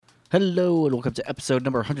Hello and welcome to episode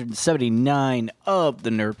number 179 of the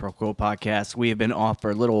Nerd Pro Quo podcast. We have been off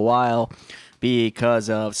for a little while because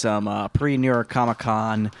of some pre-New York Comic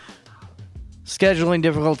Con scheduling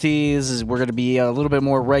difficulties. We're going to be a little bit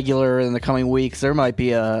more regular in the coming weeks. There might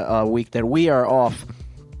be a week that we are off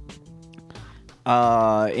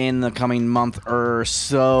in the coming month or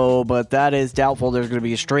so, but that is doubtful. There's going to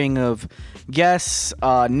be a string of guests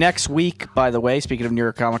next week. By the way, speaking of New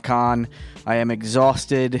York Comic Con, I am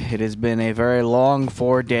exhausted. It has been a very long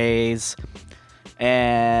 4 days.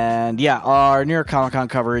 And yeah, our New York Comic Con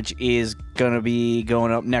coverage is going to be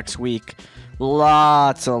going up next week.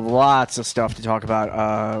 Lots of stuff to talk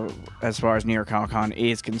about as far as New York Comic Con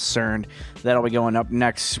is concerned. That'll be going up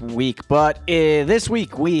next week. But this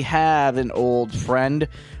week we have an old friend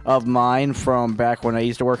of mine from back when I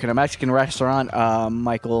used to work in a Mexican restaurant,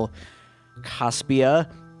 Michael Kospiah.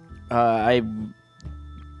 I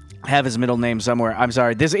have his middle name somewhere. I'm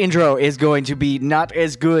sorry. This intro is going to be not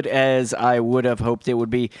as good as I would have hoped it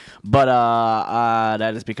would be, but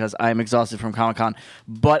that is because I'm exhausted from Comic-Con.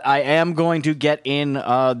 But I am going to get in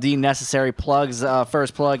the necessary plugs.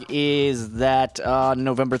 First plug is that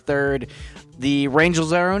November 3rd, the Rangel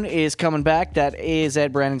Zone is coming back. That is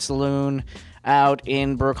at Brandon Saloon out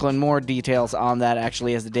in Brooklyn. More details on that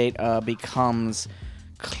actually as the date becomes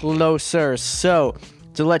closer. So,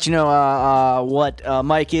 to let you know what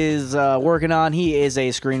Mike is working on, he is a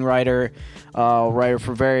screenwriter, writer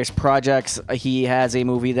for various projects. He has a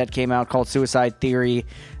movie that came out called Suicide Theory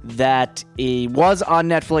that was on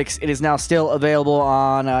Netflix. It is now still available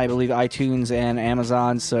on, I believe, iTunes and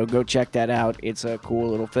Amazon, so go check that out. It's a cool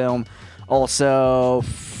little film. Also,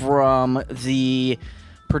 from the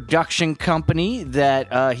production company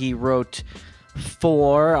that he wrote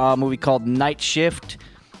for a movie called Night Shift.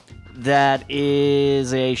 That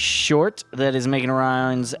is a short that is making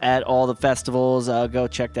rounds at all the festivals. Go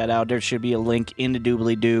check that out. There should be a link in the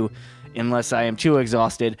doobly-doo, unless I am too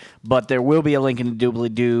exhausted. But there will be a link in the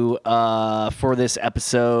doobly-doo for this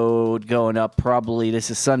episode going up. Probably this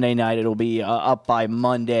is Sunday night. It'll be up by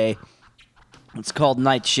Monday. It's called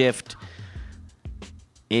Night Shift.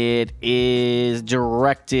 It is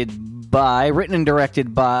written and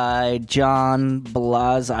directed by John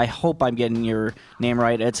Blaz. I hope I'm getting your name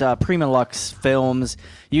right. It's Prima Lux Films.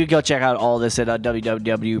 You can go check out all this at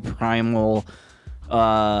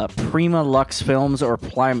Prima Lux Films or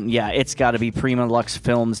it's got to be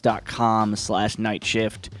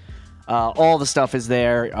primaluxfilms.com/nightshift. All the stuff is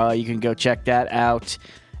there. You can go check that out.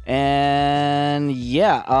 And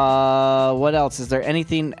yeah, what else? Is there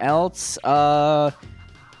anything else?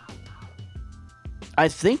 I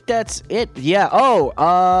think that's it. Yeah.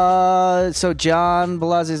 So John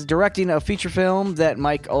Blaz is directing a feature film that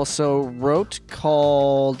Mike also wrote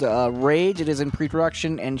called Rage. It is in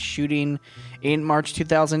pre-production and shooting in March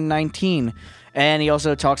 2019. And he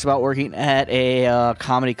also talks about working at a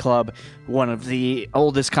comedy club, one of the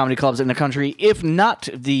oldest comedy clubs in the country, if not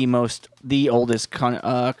the oldest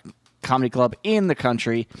comedy club in the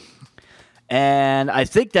country. And I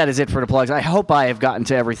think that is it for the plugs. I hope I have gotten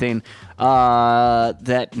to everything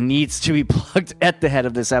that needs to be plugged at the head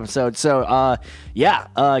of this episode. So,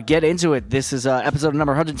 get into it. This is episode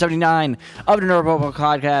number 179 of the Nerd Pro Quo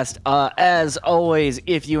podcast. As always,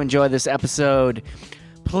 if you enjoy this episode,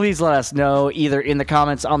 please let us know either in the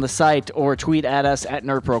comments on the site or tweet at us at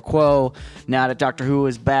Nerd Pro Quo. Now that Doctor Who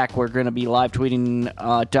is back, we're going to be live tweeting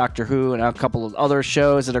Doctor Who and a couple of other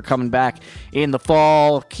shows that are coming back in the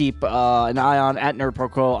fall. Keep an eye on at Nerd Pro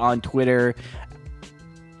Quo on Twitter.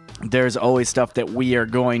 There's always stuff that we are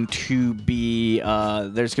going to be,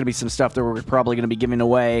 there's going to be some stuff that we're probably going to be giving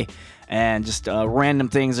away, and just random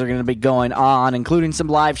things are going to be going on, including some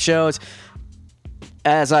live shows.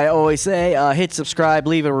 As I always say, hit subscribe,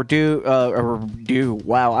 leave a review.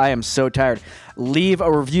 Wow, I am so tired. Leave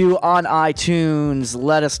a review on iTunes.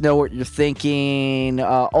 Let us know what you're thinking.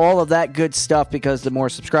 All of that good stuff, because the more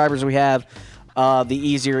subscribers we have, the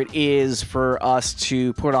easier it is for us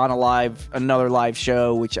to put on another live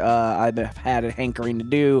show, which I've had a hankering to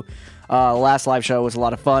do. Last live show was a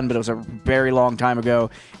lot of fun, but it was a very long time ago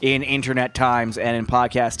in internet times and in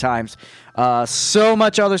podcast times. So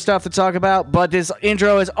much other stuff to talk about, but this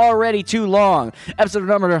intro is already too long. Episode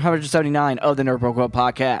number 179 of the Nerd Pro Quo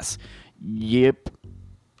podcast. Yep.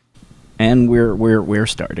 And we're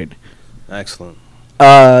started. Excellent.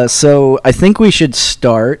 So I think we should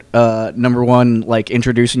start, number one, like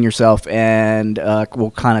introducing yourself, and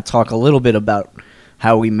we'll kind of talk a little bit about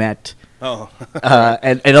how we met. Oh.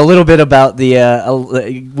 And a little bit about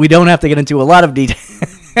the, we don't have to get into a lot of detail,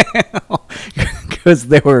 because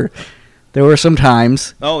there were some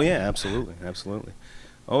times. Oh, yeah, absolutely.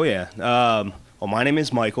 Oh, yeah. Well, my name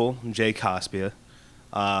is Michael J. Kospiah.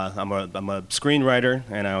 I'm a screenwriter,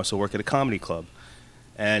 and I also work at a comedy club.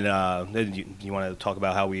 And you want to talk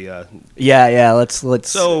about how we? Yeah. Let's.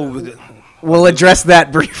 So we'll address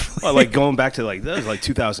that briefly. Well, like going back to that was like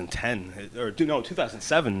 2010 or no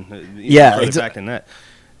 2007. Yeah, back in that.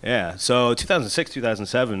 Yeah, so 2006,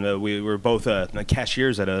 2007, we were both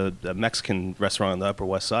cashiers at a Mexican restaurant on the Upper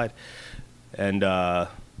West Side, and I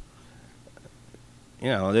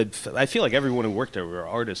feel like everyone who worked there were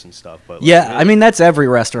artists and stuff. But I mean that's every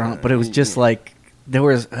restaurant, but it was just like there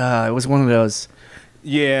was. It was one of those.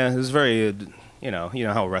 Yeah, it was very, you know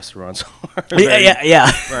how restaurants are.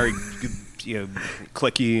 Yeah. Very,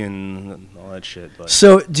 clicky and all that shit. But.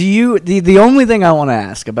 So, do you? The only thing I want to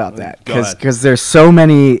ask about that, because there's so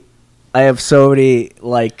many, I have so many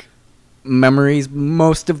like memories.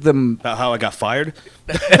 Most of them. About how I got fired?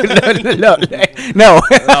 No.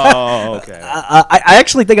 Oh, okay. I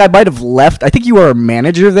actually think I might have left. I think you were a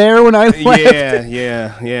manager there when I left.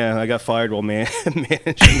 Yeah. I got fired while managing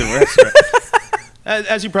the restaurant.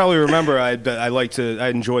 As you probably remember, I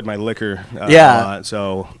enjoyed my liquor. A lot,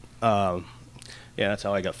 so that's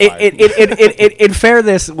how I got fired. In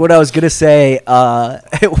fairness, what I was gonna say,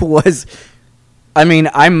 it was, I mean,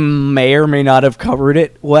 I may or may not have covered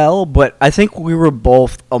it well, but I think we were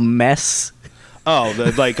both a mess. Oh,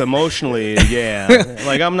 like emotionally, yeah.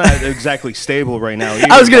 Like I'm not exactly stable right now either.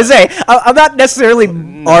 I was gonna say, I'm not necessarily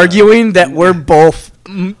arguing that we're both.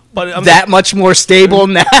 But that much more stable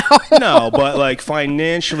now. No, but like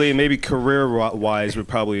financially, maybe career-wise, we're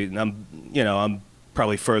probably I'm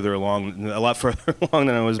probably further along, a lot further along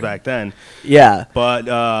than I was back then. Yeah. But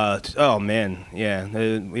oh man, yeah,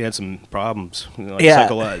 we had some problems.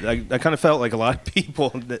 I kind of felt like a lot of people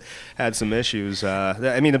that had some issues.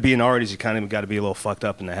 I mean, to be an artist, you kind of got to be a little fucked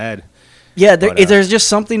up in the head. Yeah, there's just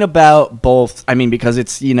something about both. I mean, because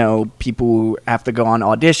it's, people who have to go on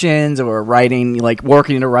auditions or writing, like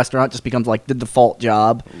working in a restaurant just becomes like the default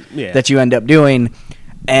job that you end up doing.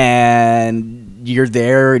 And you're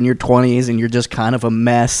there in your 20s and you're just kind of a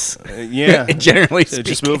mess. Generally speaking.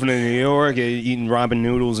 Just moving to New York, eating ramen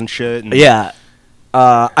noodles and shit. And yeah.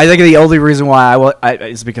 I think the only reason why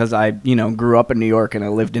is because I, grew up in New York and I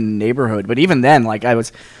lived in the neighborhood. But even then, like I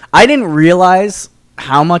didn't realize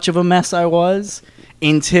how much of a mess I was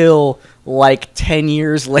until like 10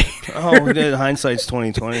 years later. Oh, hindsight's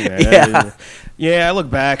 20/20, man. Yeah, I look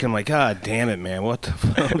back and I'm like, God damn it, man. What the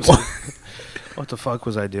fuck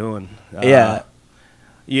was I doing?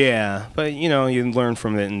 Yeah, but you learn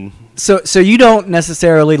from it. And so you don't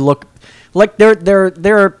necessarily look like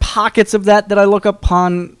there are pockets of that I look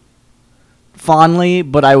upon fondly,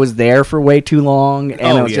 but I was there for way too long,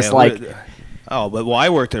 and it was just like. But I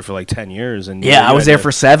worked there for like 10 years, and I was there for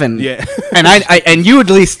 7. Yeah, and you at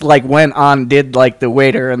least like went on, did like the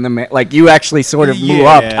waiter and the like you actually sort of blew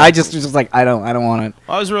up. I just was just like I don't want it.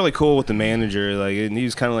 I was really cool with the manager, like, and he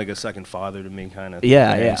was kind of like a second father to me, kind of.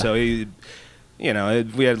 Yeah. So he, we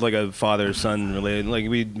had like a father-son related. Like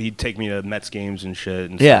he'd take me to Mets games and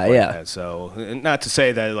shit. And stuff like that. So not to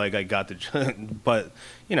say that like I got the, but.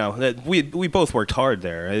 That we both worked hard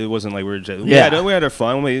there. It wasn't like we were just we had our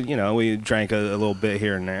fun. We drank a little bit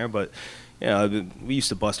here and there, but we used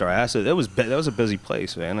to bust our ass. That was a busy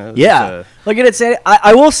place, man. Like it said,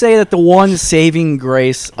 I will say that the one saving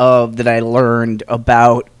grace that I learned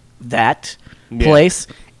about that place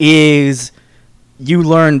is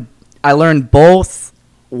I learned both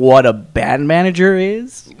what a bad manager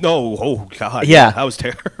is. Oh God. Yeah. That was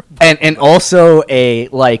terrible. And also a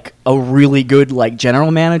really good like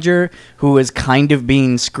general manager who is kind of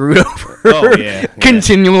being screwed over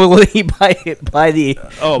continually by the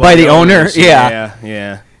owner.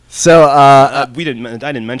 Yeah. So I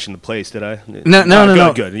didn't mention the place, did I?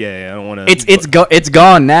 No. Good. Yeah. I don't want to. It's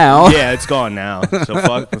gone now. Yeah, it's gone now.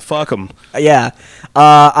 So fuck them. Yeah.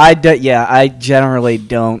 I generally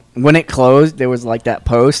don't. When it closed, there was like that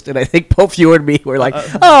post, and I think both you and me were like,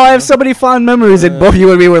 I have so many fond memories, and both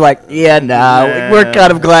you and me were like, we're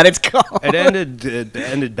kind of glad it's gone. It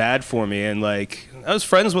ended bad for me, and like. I was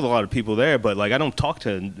friends with a lot of people there, but like I don't talk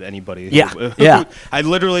to anybody. Yeah. I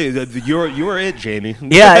literally, you were it, Jamie.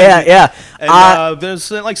 Yeah. And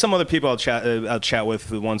there's like some other people I'll chat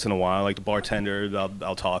with once in a while, like the bartender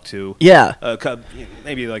I'll talk to. Yeah.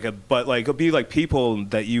 Maybe it'll be like people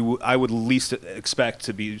that I would least expect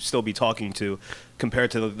to still be talking to,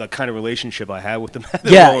 compared to the kind of relationship I had with them.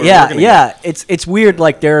 Yeah. It's weird.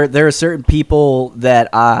 Like there are certain people that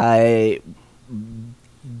I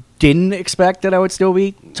didn't expect that I would still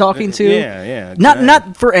be talking to. Yeah.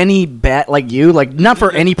 Not for any not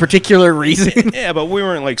for any particular reason. Yeah, but we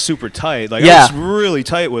weren't like super tight. Like I was really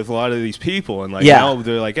tight with a lot of these people, and like now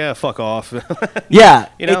they're like, fuck off. Yeah,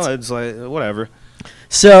 it's like whatever.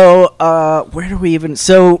 So where do we even?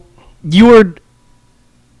 So you were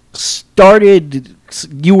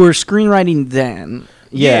screenwriting then.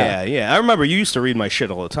 Yeah. I remember you used to read my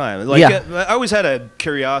shit all the time. Like, I always had a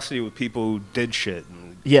curiosity with people who did shit.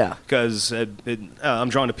 Yeah. Because I'm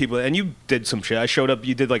drawn to people, and you did some shit. I showed up.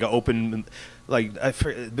 You did like an open, like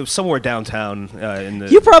it was somewhere downtown.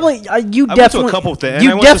 You probably I went to a couple things.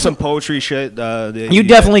 I went to some poetry shit. You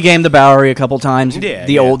definitely gamed the Bowery a couple times.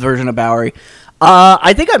 The old version of Bowery.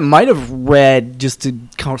 I think I might have read, just to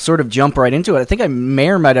sort of jump right into it, I think I may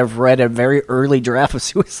or might have read a very early draft of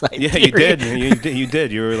Suicide Theory. You did. You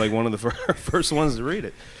did. You were like one of the first ones to read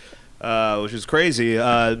it, which is crazy.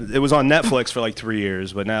 It was on Netflix for like 3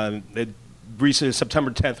 years, but now recently September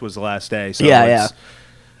 10th was the last day. So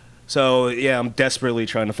So I'm desperately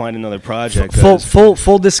trying to find another project.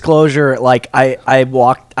 Full disclosure, like I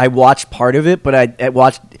watched part of it, but I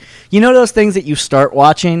watched, those things that you start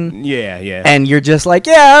watching, and you're just like,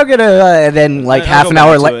 I'm gonna, and then like half an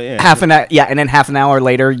hour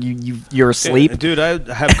later you're asleep. Dude, I've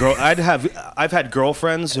had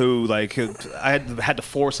girlfriends who like I had to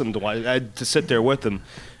force them to watch. I had to sit there with them.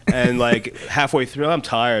 And like halfway through, I'm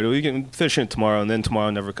tired. We can finish it tomorrow, and then tomorrow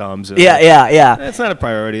never comes. Yeah. It's not a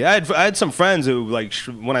priority. I had some friends who like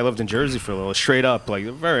when I lived in Jersey for a little, straight up, like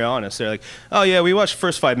very honest. They're like, "Oh yeah, we watched the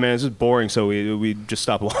first 5 minutes. It was boring, so we just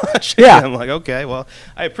stopped watching." Yeah. And I'm like, okay, well,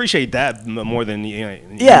 I appreciate that more than you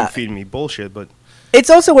feeding me bullshit. But it's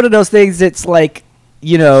also one of those things. It's like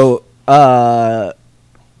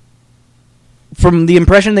from the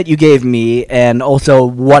impression that you gave me, and also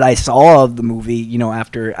what I saw of the movie,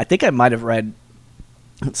 after I think I might have read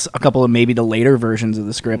a couple of maybe the later versions of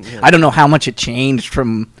the script. Yeah. I don't know how much it changed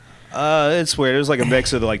from. It's weird. It was like a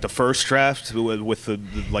mix of the first draft with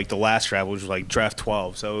the last draft, which was like draft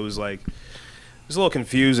 12. So it was like it was a little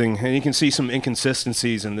confusing, and you can see some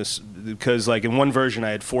inconsistencies in this because like in one version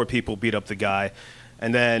I had 4 people beat up the guy.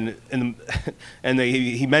 And then,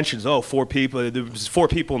 he mentions, 4 people. There was 4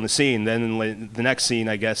 people in the scene. Then in the next scene,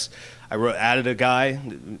 I guess I added a guy,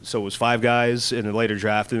 so it was 5 guys in a later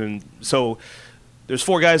draft. And so there's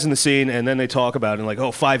 4 guys in the scene, and then they talk about it, and like,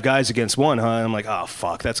 5 guys against 1, huh? And I'm like, oh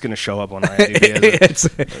fuck, that's gonna show up on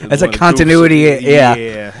IMDb as a continuity,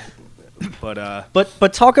 yeah.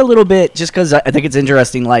 But talk a little bit, just because I think it's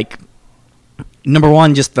interesting. Like, number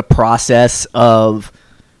one, just the process of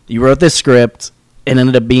you wrote this script. It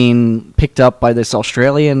ended up being picked up by this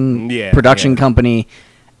Australian production company,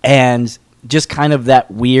 and just kind of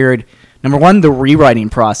that weird, number one, the rewriting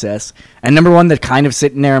process, and number one, the kind of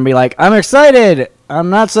sitting there and be like, I'm excited,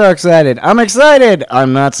 I'm not so excited, I'm excited,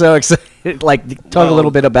 I'm not so excited. Like, talk a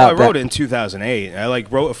little bit about that. I wrote it in 2008. I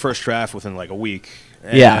wrote a first draft within like a week.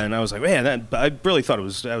 And I was like, man, I really thought it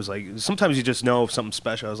was, I was like, sometimes you just know something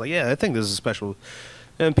special. I was like, I think this is special.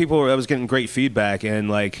 And I was getting great feedback,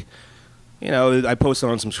 and like, I posted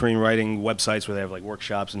on some screenwriting websites where they have like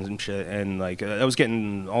workshops and shit, and like I was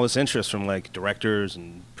getting all this interest from like directors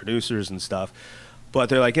and producers and stuff. But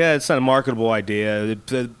they're like, it's not a marketable idea.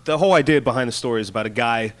 The whole idea behind the story is about a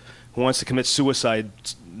guy who wants to commit suicide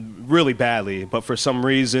really badly, but for some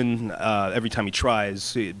reason, every time he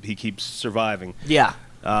tries, he keeps surviving. Yeah.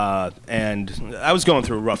 And I was going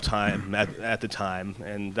through a rough time at the time,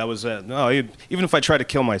 and that was even if I tried to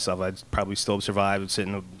kill myself, I'd probably still survive.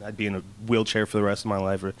 I'd be in a wheelchair for the rest of my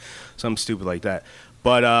life or something stupid like that.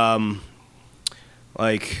 But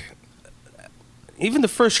like even the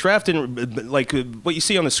first draft didn't like what you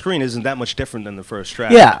see on the screen isn't that much different than the first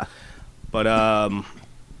draft. Yeah. But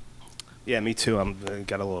me too. I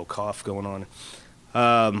got a little cough going on.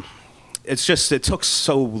 It's just it took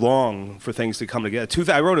so long for things to come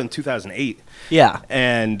together. I wrote it in 2008. Yeah.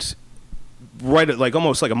 And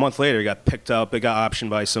almost like a month later, it got picked up. It got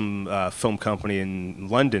optioned by some film company in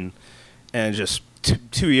London, and just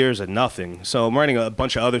 2 years of nothing. So I'm writing a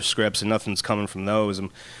bunch of other scripts, and nothing's coming from those.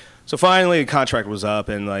 And so finally, the contract was up,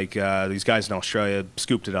 and like these guys in Australia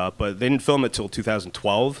scooped it up, but they didn't film it till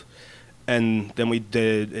 2012. And then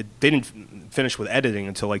they didn't finish with editing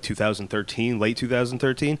until like 2013, late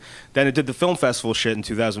 2013. Then it did the film festival shit in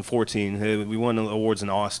 2014. We won awards in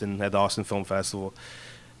Austin at the Austin Film Festival,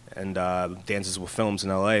 and Dances with Films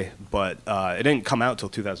in LA. But it didn't come out until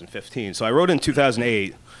 2015. So I wrote in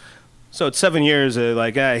 2008. So it's 7 years.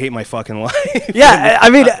 I hate my fucking life. Yeah, I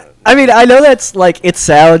mean, I know that's like, it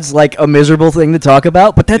sounds like a miserable thing to talk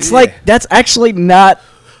about, but that's that's actually not.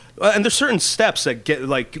 And there's certain steps that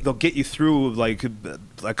they'll get you through like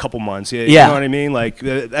a couple months. You Yeah. know what I mean? Like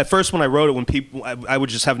at first when I wrote it, when people, I would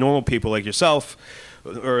just have normal people like yourself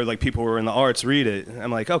or like people who are in the arts read it.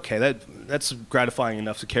 I'm like, okay, that's gratifying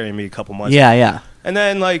enough to carry me a couple months. Yeah, yeah. And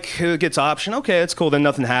then like it gets option. Okay, that's cool. Then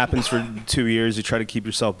nothing happens for 2 years. You try to keep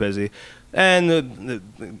yourself busy. And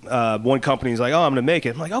one company's like, oh, I'm gonna make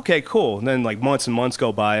it. I'm like, okay, cool. And then like months and months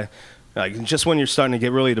go by. Like just when you're starting to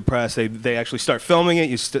get really depressed, they actually start filming it.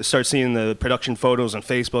 You start seeing the production photos on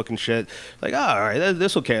Facebook and shit. Like, oh, all right,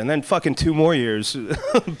 this okay. And then fucking 2 more years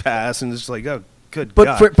pass, and it's like, oh, good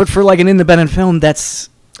God. But for like an independent film, that's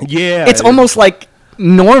it's almost like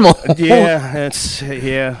normal.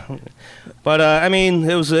 Yeah. But I mean,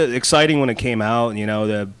 it was exciting when it came out. You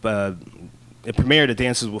know, it premiered at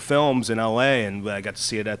Dances with Films in L.A., and I got to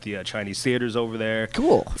see it at the Chinese theaters over there.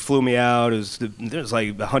 Cool. Flew me out. There was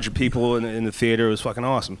like 100 people in the theater. It was fucking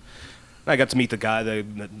awesome. I got to meet the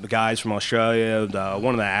guys from Australia.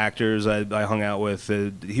 One of the actors I hung out with.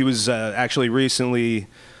 He was actually recently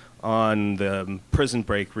on the Prison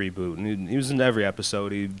Break reboot, and he was in every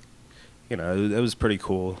episode. It was pretty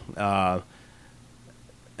cool.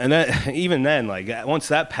 And then, even then, like once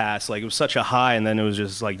that passed, like it was such a high, and then it was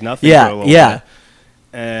just like nothing. Yeah, for a little bit.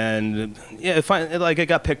 And it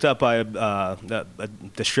got picked up by a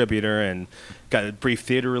distributor and got a brief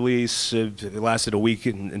theater release. It lasted a week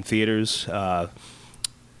in theaters. I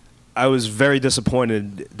was very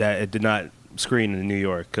disappointed that it did not screen in New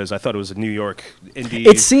York because I thought it was a New York indie.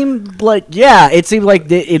 It seemed like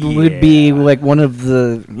it would be like one of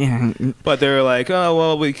the But they were like, oh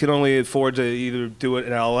well, we can only afford to either do it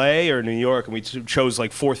in L.A. or New York, and we chose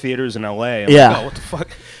like 4 theaters in L.A. I'm like, oh, what the fuck?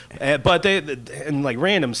 But they in like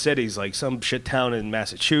random cities, like some shit town in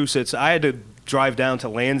Massachusetts. I had to drive down to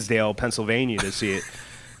Lansdale, Pennsylvania, to see it.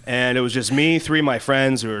 And it was just me, 3 of my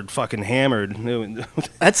friends who were fucking hammered.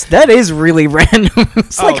 That is really random.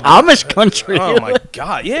 It's like Amish country. Oh my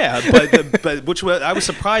God, yeah. But I was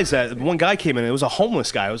surprised that one guy came in. It was a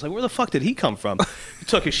homeless guy. I was like, where the fuck did he come from? He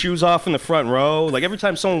took his shoes off in the front row. Like every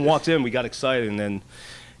time someone walked in, we got excited, and then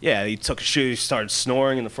he took his shoes, started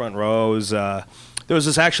snoring in the front rows. There was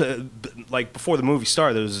this actually, like before the movie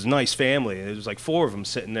started, there was this nice family. There was like 4 of them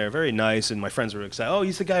sitting there, very nice, and my friends were excited. Oh,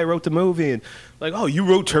 he's the guy who wrote the movie, and like, oh, you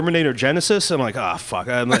wrote Terminator Genesis? I'm like, oh fuck,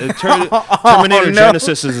 Terminator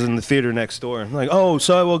Genesis is in the theater next door. I'm like, oh,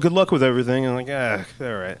 so well, good luck with everything. I'm like, all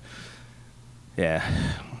right, yeah.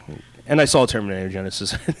 And I saw Terminator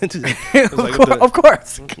Genesis. Of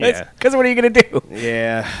course, because what are you gonna do?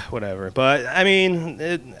 Yeah, whatever. But I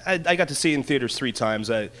mean, I got to see it in theaters 3 times.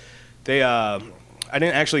 I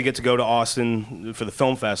didn't actually get to go to Austin for the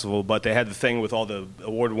film festival, but they had the thing with all the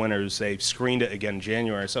award winners. They screened it again in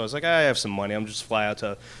January, so I was like, I have some money. I'm just fly out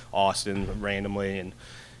to Austin randomly, and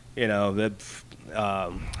the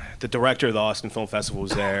director of the Austin Film Festival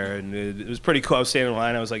was there, and it was pretty cool. I was standing in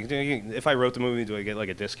line. I was like, if I wrote the movie, do I get like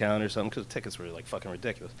a discount or something? Because the tickets were like fucking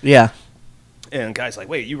ridiculous. Yeah. And guy's like,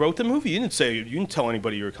 wait, you wrote the movie? You didn't tell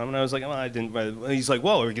anybody you were coming. I was like, oh, I didn't. And he's like,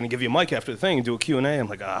 well, we're going to give you a mic after the thing and do a Q&A. I'm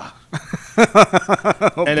like,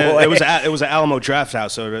 And it was an Alamo Draft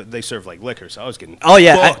House, so they serve like liquor, so I was getting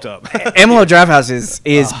fucked up. Alamo Draft House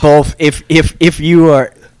is both, if you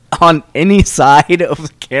are on any side of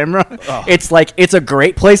the camera, it's like, it's a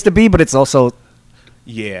great place to be, but it's also...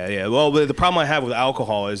 Yeah. Well, the problem I have with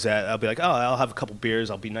alcohol is that I'll be like, oh, I'll have a couple beers,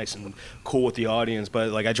 I'll be nice and cool with the audience, but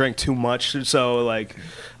like I drank too much, so like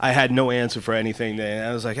I had no answer for anything.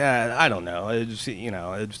 I was like, I don't know.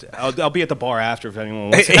 I'll be at the bar after if anyone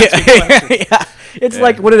wants to ask me questions. Yeah. It's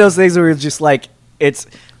like one of those things where it's just like it's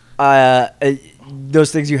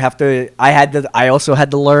those things you have to. I also had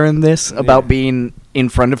to learn this about being in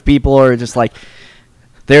front of people, or just like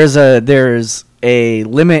there's a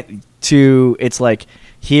limit to, it's like,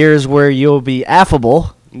 here's where you'll be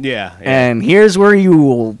affable. Yeah. And here's where you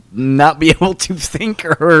will not be able to think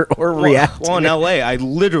or react. Well, in L.A., I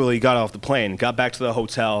literally got off the plane, got back to the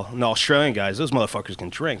hotel, and the Australian guys, those motherfuckers can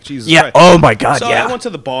drink. Jesus Christ. Oh, my God, so I went to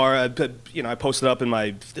the bar. I posted up in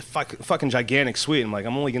my fucking gigantic suite. I'm like,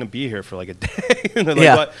 I'm only going to be here for like a day. And they're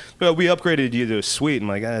like, but we upgraded you to a suite. I'm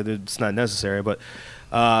like, it's not necessary, but...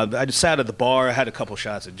 I just sat at the bar. I had a couple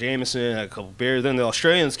shots of Jameson, had a couple beers. Then the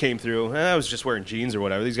Australians came through, and I was just wearing jeans or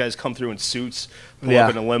whatever. These guys come through in suits, pull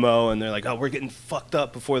up in a limo, and they're like, "Oh, we're getting fucked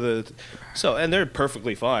up before the." And they're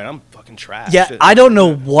perfectly fine. I'm fucking trash. Yeah, I don't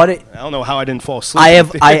know what it. I don't know how I didn't fall asleep.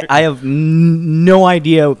 I have no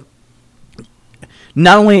idea.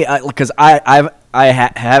 Not only because I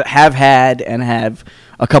have had and have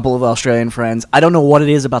a couple of Australian friends. I don't know what it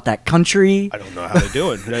is about that country. I don't know how they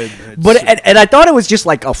do it. But and I thought it was just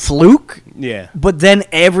like a fluke. Yeah. But then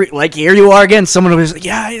here you are again. Someone was like,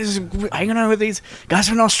 yeah, he's hanging out with these guys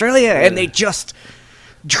from Australia, and they just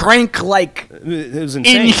drank like it was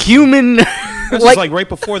insane. Inhuman. This was like right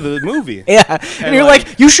before the movie. Yeah, and you're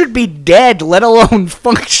like, you should be dead, let alone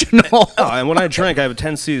functional. And when I drink, I have a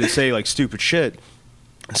tendency to say like stupid shit.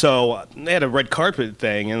 So they had a red carpet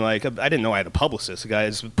thing, and like I didn't know I had a publicist. The guy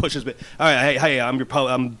just pushes me. All right, hey, I'm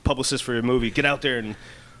I'm publicist for your movie. Get out there, and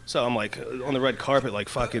so I'm like on the red carpet, like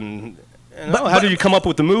fucking. How did you come up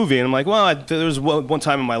with the movie? And I'm like, well, there was one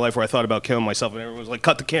time in my life where I thought about killing myself, and everyone was like,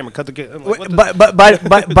 cut the camera, cut the camera. Like, by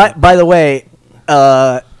the way,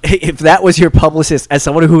 if that was your publicist, as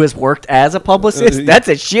someone who has worked as a publicist, that's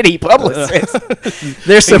a shitty publicist.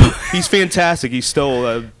 There's he's fantastic. He's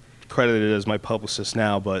still credited as my publicist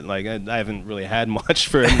now, but like I haven't really had much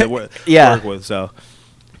for him to work with. So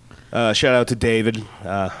shout out to David.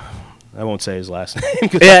 I won't say his last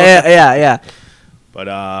name. Yeah. But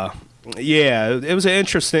yeah, it was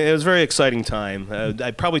a very exciting time.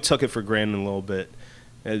 I probably took it for granted a little bit.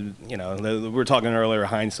 We were talking earlier,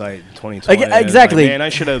 hindsight 2020. Exactly. Man, I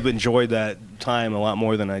should have enjoyed that time a lot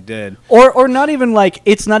more than I did. Or not even like,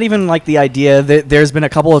 it's not even like the idea that there's been a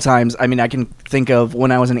couple of times, I mean, I can think of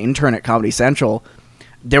when I was an intern at Comedy Central,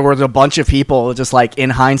 there was a bunch of people just like, in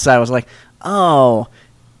hindsight, I was like, oh,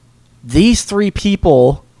 these three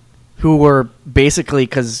people who were basically,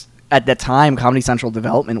 because at that time, Comedy Central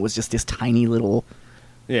development was just this tiny little,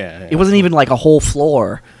 it wasn't even like a whole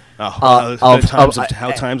floor. How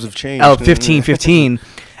times have changed. 15.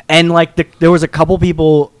 And like there was a couple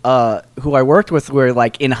people who I worked with where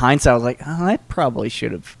like in hindsight I was like, oh, I probably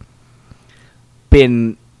should have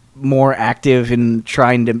been more active in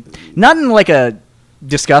trying to, not in like a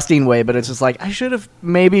disgusting way, but it's just like I should have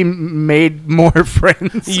maybe made more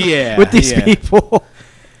friends with these people.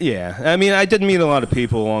 Yeah, I mean, I did meet a lot of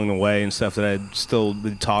people along the way and stuff that I'd still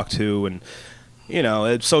talk to, and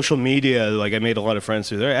social media, like I made a lot of friends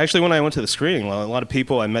through there. Actually, when I went to the screening, a lot of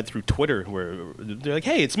people I met through Twitter were they're like,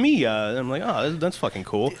 "Hey, it's me." And I'm like, "Oh, that's fucking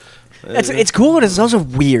cool." It's cool, but it's also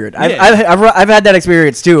weird. Yeah. I've had that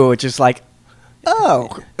experience too, which is like,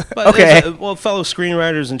 oh, but okay. Fellow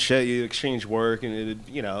screenwriters and shit, you exchange work, and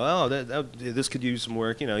this could use some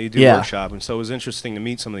work. You do workshop, and so it was interesting to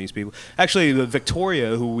meet some of these people. Actually,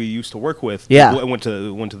 Victoria, who we used to work with, went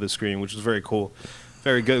to the screening, which was very cool.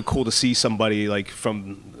 Very good, cool to see somebody like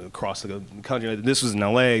from across the country. This was in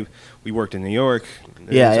L.A. We worked in New York.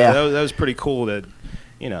 That was pretty cool. That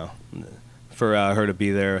for her to be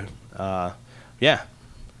there. But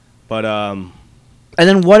and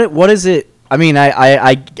then what is it? I mean,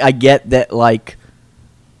 I get that like.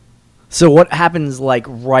 So what happens like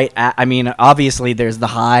right at? I mean, obviously there's the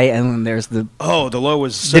high and then there's the the low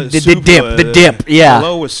was the dip. Yeah, the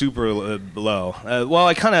low was super low. Well,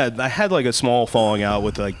 I had like a small falling out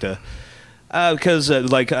with like the because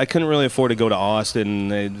like I couldn't really afford to go to Austin.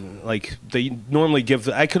 They normally give.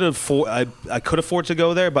 I could afford to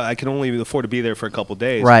go there, but I could only afford to be there for a couple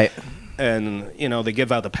days. Right. And they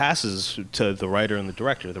give out the passes to the writer and the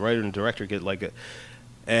director. The writer and the director get like a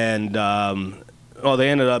and. Well, they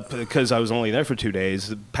ended up, because I was only there for 2 days,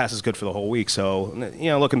 the pass is good for the whole week. So,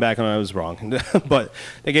 looking back on it, I was wrong. But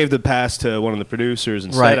they gave the pass to one of the producers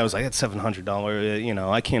instead. Right. I was like, that's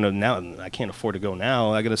 $700. I can't afford to go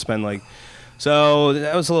now. I got to spend so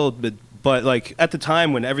that was a little bit, but like at the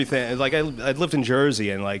time when everything, like I lived in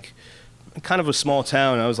Jersey and like, kind of a small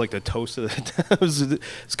town. I was like the toast of the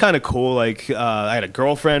it's kind of cool. Like I had a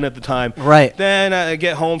girlfriend at the time. Right. Then I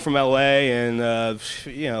get home from L.A. and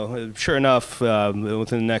sure enough, within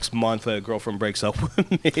the next month, a girlfriend breaks up with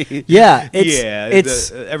me. Yeah.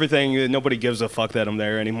 It's everything. Nobody gives a fuck that I'm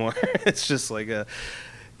there anymore. It's just like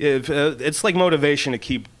it's like motivation to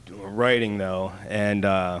keep writing though. And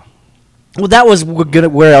well, that was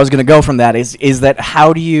where I was gonna go from that. Is that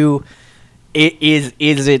how do you? Is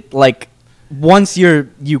it like? Once you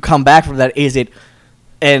come back from that, is it,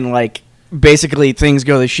 and like basically things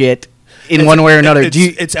go to shit in one way or another?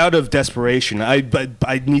 It's out of desperation. I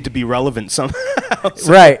need to be relevant somehow.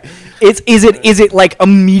 So. Right. Is it like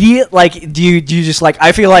immediate? Like do you just like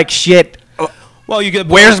I feel like shit? Well, you get.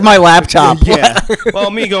 Where's my laptop? Yeah.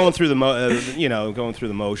 Well, me going through going through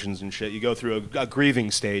the motions and shit. You go through a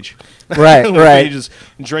grieving stage. Right. Right. You just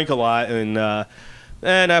drink a lot and.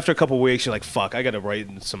 And after a couple of weeks, you're like, "Fuck, I got to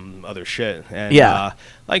write some other shit." And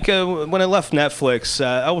when I left Netflix,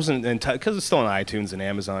 I wasn't because it's still on iTunes and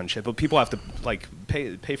Amazon and shit. But people have to like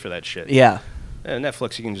pay for that shit. Yeah. And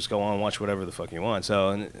Netflix, you can just go on and watch whatever the fuck you want.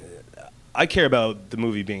 So I care about the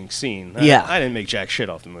movie being seen. Yeah. I didn't make jack shit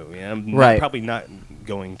off the movie. I'm right. probably not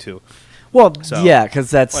going to. Well, so, yeah,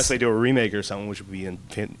 because that's unless they do a remake or something, which would be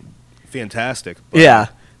fantastic. But, yeah,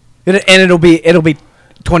 and it'll be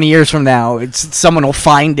 20 years from now. Someone will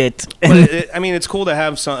find it. I mean, it's cool to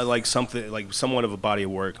have something like somewhat of a body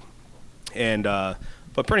of work, and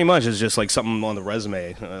but pretty much it's just like something on the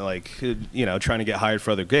resume, trying to get hired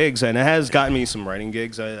for other gigs, and it has gotten me some writing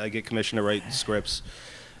gigs. I get commissioned to write scripts,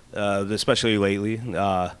 especially lately.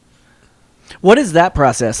 What is that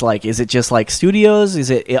process like? Is it just like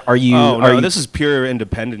studios? Are you? Oh no, this is pure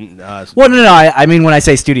independent. Well, no. I mean, when I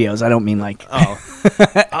say studios, I don't mean like.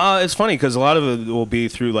 It's funny because a lot of it will be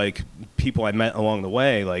through like people I met along the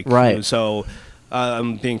way, like right. So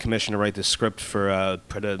I'm being commissioned to write this script for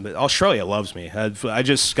Australia loves me. I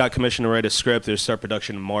just got commissioned to write a script. They start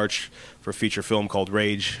production in March for a feature film called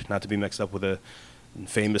Rage, not to be mixed up with a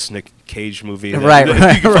famous Nick Cage movie. Right. You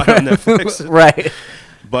can find on Netflix. Right.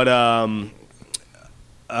 But I'm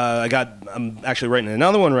actually writing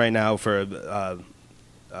another one right now for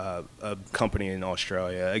a company in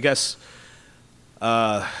Australia. I guess.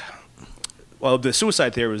 Well, the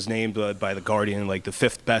Suicide Theory was named by The Guardian like the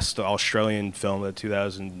 5th best Australian film of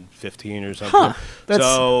 2015 or something. Huh,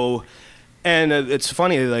 so, and it's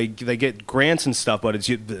funny, like they get grants and stuff, but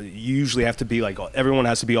you usually have to be like everyone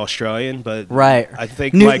has to be Australian. But right. I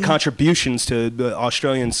think my contributions to the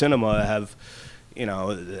Australian cinema have,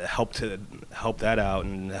 helped that out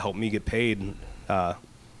and help me get paid.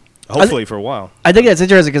 Hopefully for a while. I think that's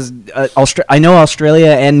interesting because I know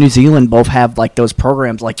Australia and New Zealand both have like those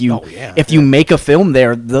programs. Like if you make a film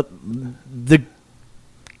there, the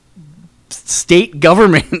state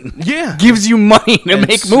government gives you money to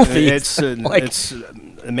make movies. It's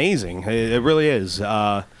amazing. It really is.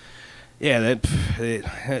 I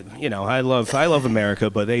love America,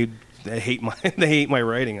 but they hate my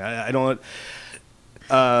writing. I don't.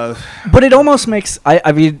 But it almost makes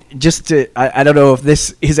I mean I don't know if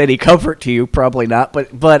this is any comfort to you, probably not,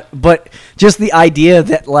 but just the idea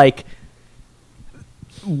that like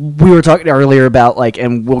we were talking earlier about like,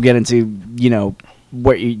 and we'll get into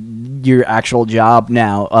what your actual job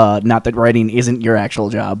now, not that writing isn't your actual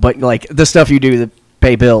job, but like the stuff you do to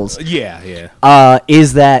pay bills.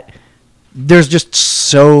 Is that there's just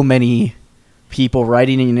so many people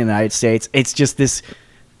writing in the United States. It's just this.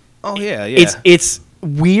 Oh yeah. It's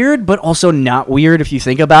weird, but also not weird if you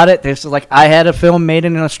think about it. There's like I had a film made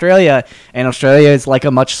in Australia, and Australia is like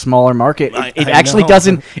a much smaller market. It actually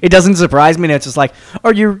doesn't surprise me. It's just like,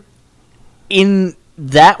 are you in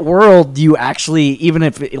that world? You actually, even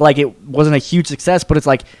if it wasn't a huge success, but it's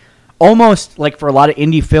like almost like for a lot of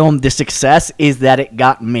indie film, the success is that it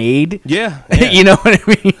got made. Yeah. You know what I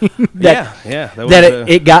mean?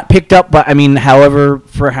 It got picked up, but I mean, however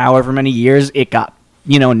many years it got.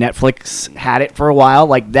 Netflix had it for a while.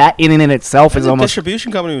 Like that in and in itself is almost. The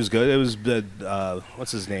distribution company was good. It was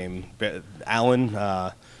what's his name? Alan.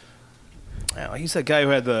 He's that guy who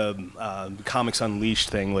had the Comics Unleashed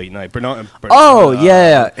thing late night.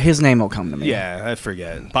 His name will come to me. Yeah, I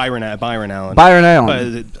forget. Byron Allen.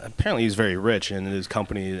 But apparently he's very rich, and his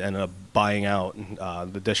company ended up buying out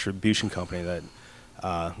the distribution company that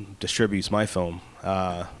distributes my film,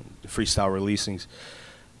 Freestyle Releasings.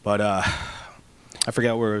 But. I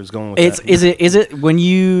forgot where I was going with that. Is it when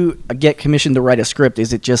you get commissioned to write a script?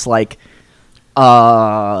 Is it just like,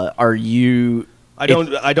 are you? I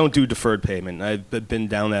don't do deferred payment. I've been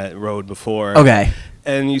down that road before. Okay.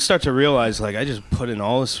 And you start to realize, like, I just put in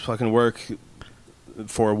all this fucking work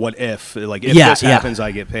for what if, like, if this happens,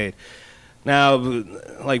 I get paid. Now,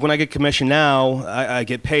 like when I get commissioned now, I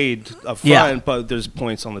get paid up front, but there's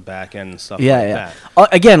points on the back end and stuff that.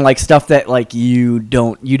 Again, like stuff that like you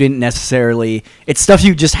didn't necessarily. It's stuff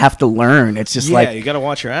you just have to learn. It's just you got to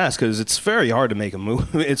watch your ass because it's very hard to make a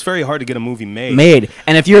movie. It's very hard to get a movie made.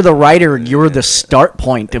 And if you're the writer, you're the start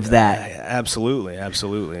point of that.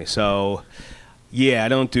 Absolutely. So, I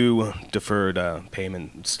don't do deferred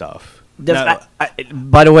payment stuff.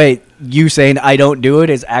 By the way, you saying I don't do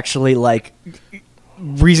it is actually like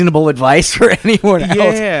reasonable advice for anyone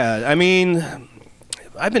else. Yeah, I mean,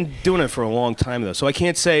 I've been doing it for a long time though, so I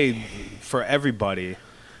can't say for everybody.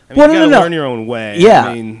 I mean, you gotta learn your own way. Yeah.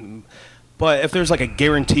 I mean, but if there's like a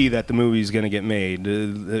guarantee that the movie's gonna get made,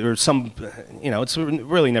 or some, it's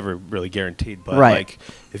really never really guaranteed. But like,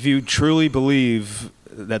 if you truly believe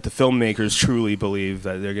that the filmmakers truly believe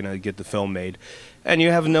that they're gonna get the film made. And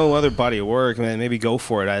you have no other body of work, man, maybe go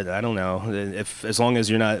for it. I don't know. As long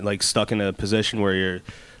as you're not like stuck in a position where you're,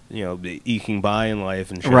 eking by in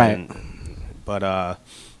life and shit. Right. But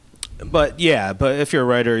if you're a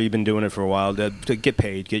writer, you've been doing it for a while. To get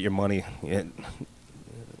paid, get your money.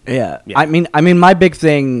 Yeah. I mean, my big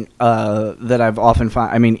thing that I've often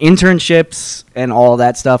found, I mean, internships and all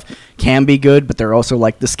that stuff can be good, but they're also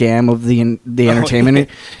like the scam of the entertainment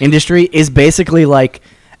industry. Is basically like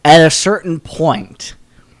at a certain point,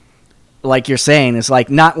 like you're saying, it's like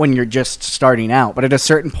not when you're just starting out, but at a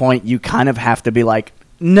certain point, you kind of have to be like,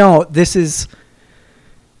 no, this is,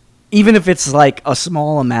 even if it's like a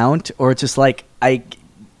small amount, or it's just like I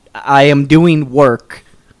am doing work.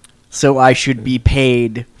 So I should be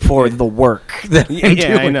paid for the work that I'm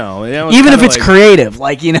doing. I know. Even if it's like, creative,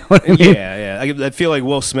 like, you know what I mean? Yeah. I feel like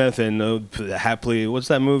Will Smith and Happily, what's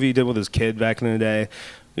that movie he did with his kid back in the day?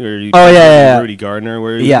 Rudy Gardner,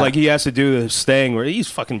 where like he has to do this thing where he's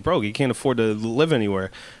fucking broke. He can't afford to live anywhere.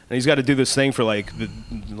 And he's got to do this thing for like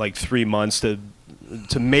 3 months to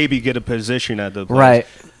maybe get a position at the place. Right.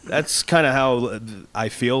 That's kind of how I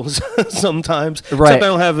feel sometimes. Right. Except I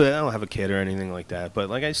don't have a kid or anything like that. But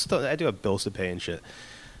like I do have bills to pay and shit.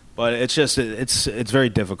 But it's just it's very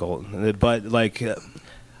difficult. But like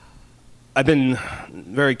I've been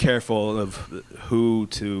very careful of who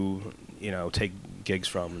to take gigs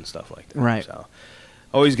from and stuff like that. Right. So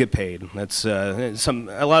always get paid. That's a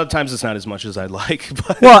lot of times it's not as much as I'd like.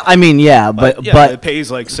 But, well, I mean, but it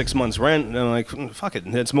pays like 6 months rent, and I'm like, fuck it.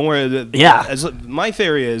 It's more. My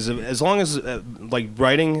theory is, as long as like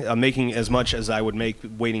writing, I'm making as much as I would make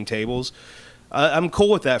waiting tables. I'm cool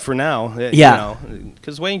with that for now.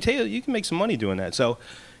 Because waiting table, you can make some money doing that. So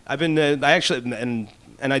I've been. I actually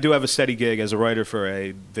and I do have a steady gig as a writer for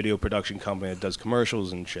a video production company that does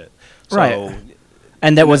commercials and shit. So, right.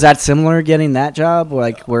 And was that similar, getting that job,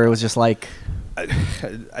 like where it was just like?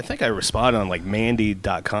 I think I responded on like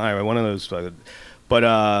Mandy.com or one of those, but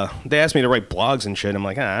they asked me to write blogs and shit. I'm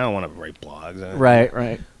like, I don't want to write blogs.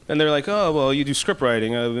 Right. And they're like, oh well, you do script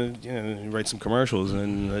writing, write some commercials,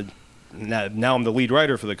 and now I'm the lead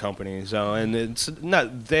writer for the company. So and it's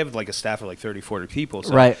not, they have like a staff of like 30, 40 people.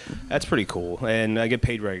 So right. That's pretty cool, and I get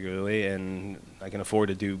paid regularly, and I can afford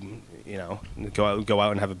to do. Go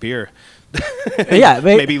out and have a beer.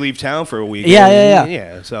 Maybe leave town for a week.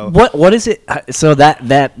 Yeah. So what is it? So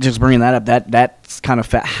that just bringing that up, that's kind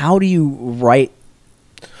of how do you write?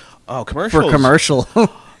 Oh, commercials. For commercial.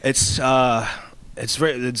 It's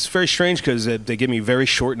very strange because they give me very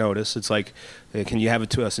short notice. It's like, can you have it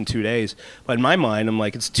to us in 2 days? But in my mind, I'm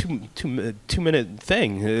like, it's a 2 minute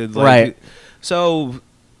thing. Right. So,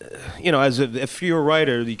 if you're a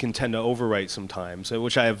writer, you can tend to overwrite sometimes,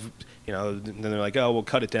 which I have. Then they're like, oh, we'll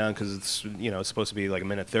cut it down because it's it's supposed to be like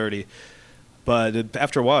 1:30. But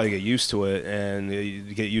after a while, you get used to it, and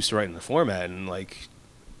you get used to writing the format. And like,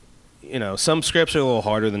 some scripts are a little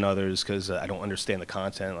harder than others because I don't understand the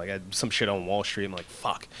content. Like some shit on Wall Street, I'm like,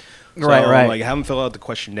 fuck. So right. I'm like, have them fill out the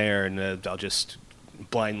questionnaire, and I'll just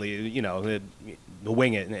blindly,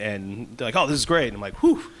 wing it, and they're like, oh, this is great. And I'm like,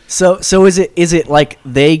 whew. So is it like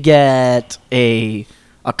they get a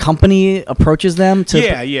company approaches them to?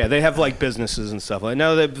 Yeah. They have like businesses and stuff. Like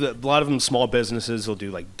now, a lot of them small businesses. They'll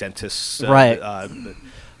do like dentists. Right.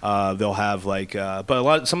 They'll have like,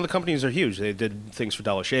 but some of the companies are huge. They did things for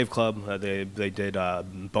Dollar Shave Club. They did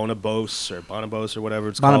Bonobos or whatever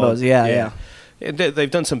it's called. Bonobos, yeah.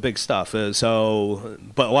 They've done some big stuff. But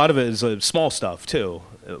a lot of it is small stuff too,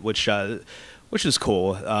 which is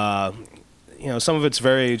cool. Some of it's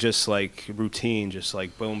very just like routine, just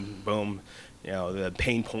like boom, boom. The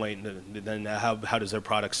pain point, and then how does their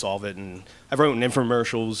product solve it? And I've written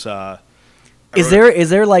infomercials. Is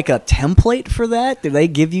there like a template for that? Do they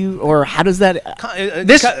give you, or how does that?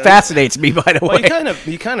 This fascinates me, by the way.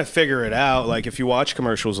 You kind of figure it out. Like if you watch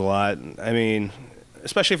commercials a lot, I mean,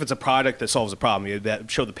 especially if it's a product that solves a problem,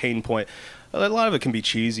 that show the pain point. A lot of it can be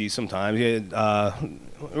cheesy sometimes,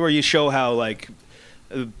 where you show how like.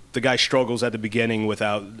 The guy struggles at the beginning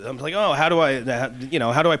without. I'm like, oh, how do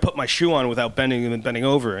I put my shoe on without bending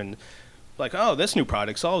over? And like, oh, this new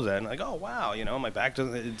product solves that. And like, oh, wow, my back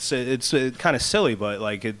doesn't. It's kind of silly, but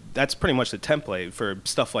like that's pretty much the template for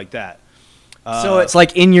stuff like that. So it's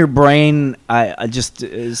like in your brain. I just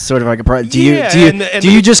sort of like a. Do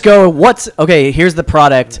you just go? Here's the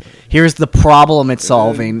product. Here's the problem it's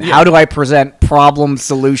solving. How do I present problem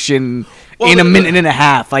solution? In a minute and a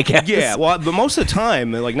half, I guess. Yeah, well, but most of the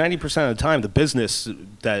time, like 90% of the time, the business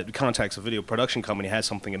that contacts a video production company has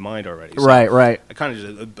something in mind already. So right. I kind of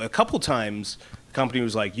just, a couple times, the company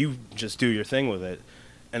was like, "You just do your thing with it,"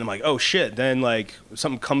 and I'm like, "Oh shit!" Then like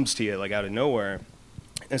something comes to you like out of nowhere,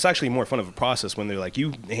 and it's actually more fun of a process when they're like,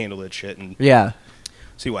 "You handle that shit," and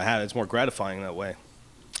see what happens. It's more gratifying that way,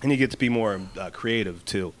 and you get to be more creative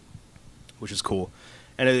too, which is cool.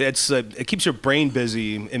 And it keeps your brain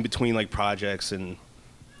busy in between like projects and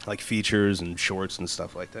like features and shorts and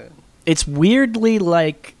stuff like that. it's weirdly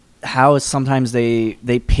like how sometimes they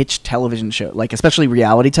pitch television shows, like especially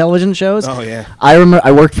reality television shows. Oh yeah. I remember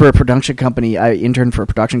I worked for a production company. I interned for a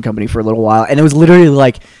production company for a little while, and it was literally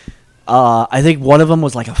like, I think one of them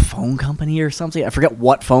was like a phone company or something. I forget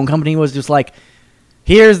what phone company it was. Just like,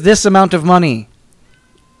 here's this amount of money.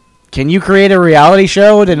 Can you create a reality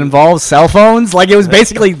show that involves cell phones? Like, it was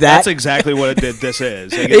basically that. That's exactly what this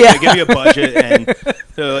is. They give you a budget, and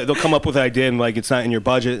they'll come up with an idea, and like, it's not in your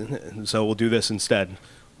budget, so we'll do this instead.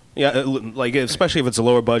 Yeah, like especially if it's a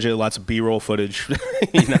lower budget, lots of B-roll footage, the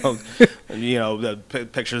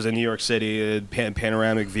pictures in New York City,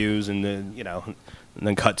 panoramic views, and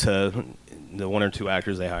then cut to the one or two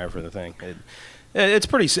actors they hire for the thing.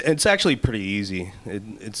 It's actually pretty easy.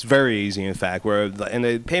 It's very easy, in fact. And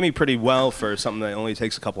they pay me pretty well for something that only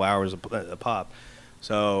takes a couple hours a pop.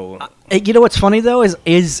 So, you know what's funny though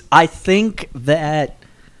is I think that.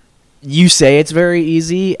 You say it's very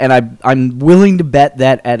easy, and I'm willing to bet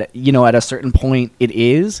that at a certain point it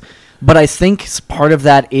is. But I think part of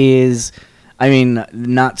that is, I mean,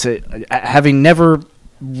 not to having never,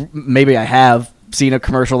 maybe I have seen a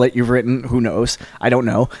commercial that you've written. Who knows? I don't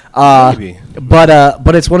know. Maybe.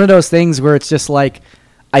 But it's one of those things where it's just like,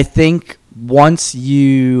 I think once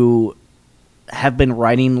you have been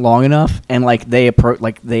writing long enough, and like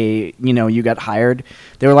you got hired,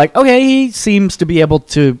 they were like, okay, he seems to be able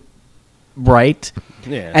to. Right.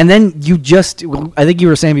 Yeah. And then I think you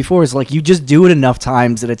were saying before, is like you just do it enough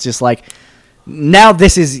times that it's just like, now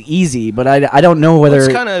this is easy, but I don't know whether... It's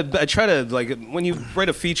kind of, I try to, like, when you write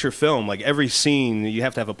a feature film, like every scene, you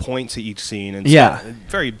have to have a point to each scene. And you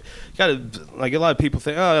gotta, like a lot of people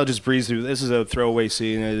think, oh, I'll just breeze through. This is a throwaway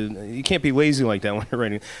scene. You can't be lazy like that when you're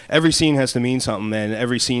writing. Every scene has to mean something, and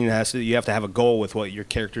every scene you have to have a goal with what your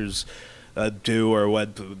characters do, or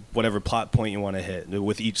whatever plot point you want to hit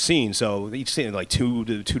with each scene. So each scene is like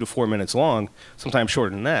 2 to 4 minutes long, sometimes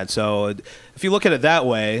shorter than that. So if you look at it that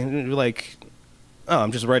way, you're like, oh,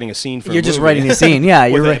 I'm just writing a scene for. You're just writing a scene, yeah.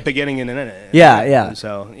 With you're right. A beginning and an end. Yeah.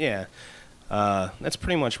 So yeah, that's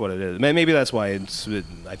pretty much what it is. Maybe that's why I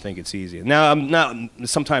think it's easy. Now I'm not.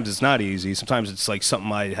 Sometimes it's not easy. Sometimes it's like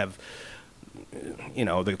something I have.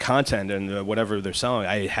 The content and whatever they're selling,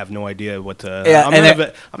 I have no idea what to. Yeah,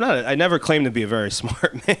 I never claim to be a very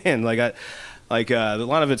smart man. A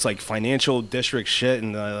lot of it's like financial district shit,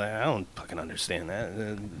 and I don't fucking understand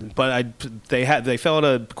that. But they fill out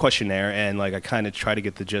a questionnaire, and like I kind of try to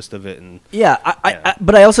get the gist of it. And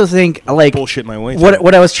but I also think like bullshit my way through.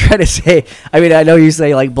 What I was trying to say. I mean, I know you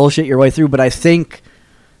say like bullshit your way through, but I think.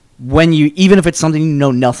 When even if it's something you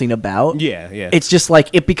know nothing about, it's just like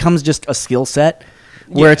it becomes just a skill set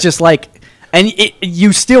where it's just like, and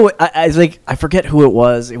you still, I forget who it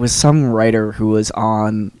was. It was some writer who was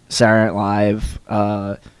on Saturday Night Live,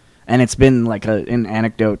 and it's been like an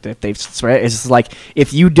anecdote that they've spread. It's just like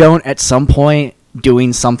if you don't at some point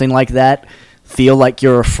doing something like that feel like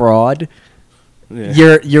you're a fraud,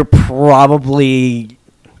 you're probably.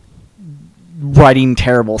 Writing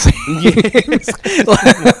terrible things,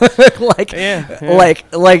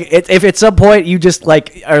 if at some point you just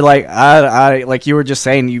like are like I like you were just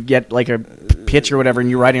saying you get like a pitch or whatever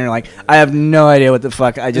and you're writing and you're like I have no idea what the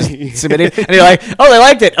fuck I just submitted and you're like oh they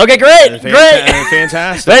liked it okay great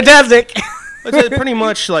fantastic. It's pretty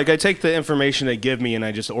much like I take the information they give me and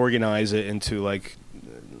I just organize it into like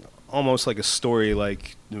almost like a story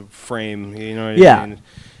like frame, you know what I mean?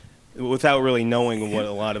 Without really knowing what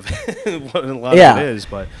a lot of it is,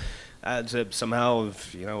 but somehow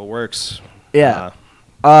it works. Yeah.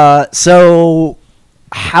 So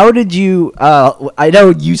how did you? I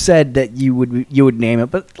know you said that you would name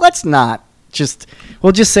it, but let's not.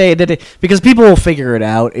 We'll just say that because people will figure it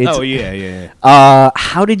out.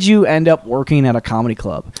 How did you end up working at a comedy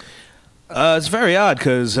club? It's very odd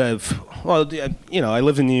because I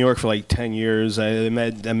lived in New York for like 10 years. I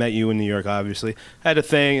met you in New York, obviously. I had a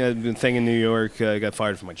thing in New York. I got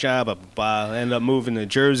fired from my job. I ended up moving to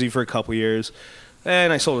Jersey for a couple years.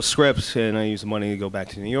 And I sold a script, and I used the money to go back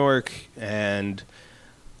to New York. And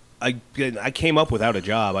I came up without a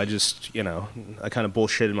job. I just, I kind of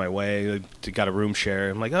bullshitted my way. I got a room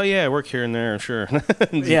share. I'm like, oh, yeah, I work here and there, sure.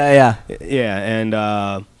 Yeah,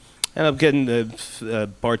 and... ended up getting a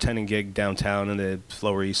bartending gig downtown in the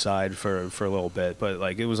Lower East Side for a little bit, but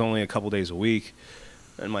like it was only a couple days a week,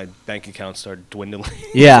 and my bank account started dwindling.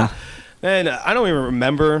 Yeah. And I don't even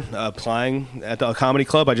remember applying at the comedy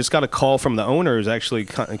club. I just got a call from the owner, who's actually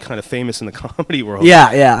kind of famous in the comedy world.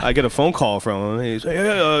 Yeah. I get a phone call from him. He's like,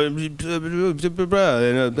 how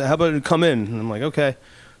about you come in? And I'm like, okay.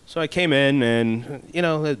 So I came in, and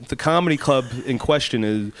the comedy club in question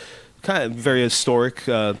is kind of very historic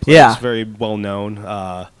place, very well known.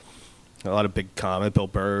 A lot of big comic. Bill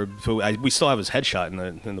Burr. We still have his headshot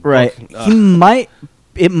in the right. book. He might.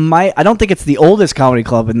 It might. I don't think it's the oldest comedy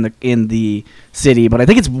club in the city, but I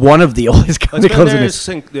think it's one of the oldest comedy clubs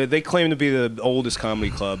in the. They claim to be the oldest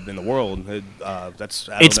comedy club in the world. I don't know if that's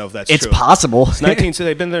true. It's possible. It's 19. So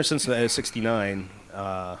they've been there since '69.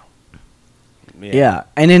 Yeah,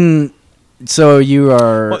 and then so you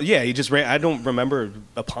are. Well, yeah, you just ran. I don't remember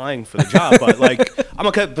applying for the job, but I'm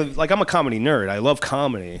a comedy nerd. I love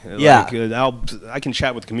comedy. Yeah, I can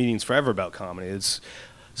chat with comedians forever about comedy. It's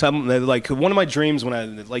something like one of my dreams when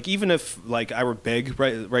I even if I were big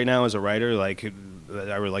right now as a writer, I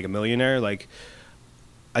were a millionaire,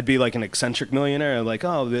 I'd be an eccentric millionaire.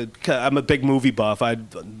 I'm a big movie buff.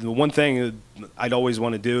 The one thing I'd always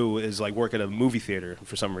want to do is work at a movie theater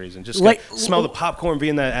for some reason. Just smell the popcorn, be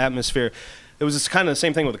in that atmosphere. It was kind of the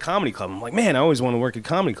same thing with a comedy club. I'm like, man, I always want to work at a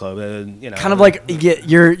comedy club. Kind of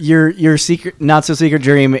your secret, not so secret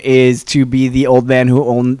dream is to be the old man who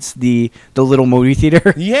owns the little movie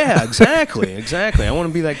theater. Yeah, exactly. I want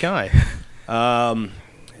to be that guy.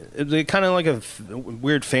 It's kind of like a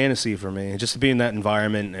weird fantasy for me, just to be in that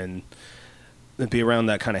environment and be around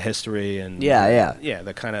that kind of history and yeah,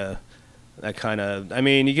 that kind of. I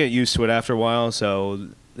mean, you get used to it after a while. So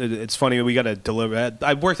it's funny, we got to deliver.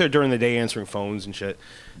 I work there during the day answering phones and shit.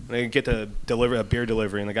 And I get to deliver a beer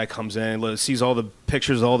delivery, and the guy comes in, sees all the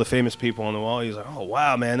pictures of all the famous people on the wall. He's like, "Oh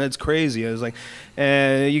wow, man, that's crazy." I was like,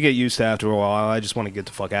 you get used to it after a while. I just want to get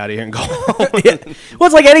the fuck out of here and go home. Yeah. Well,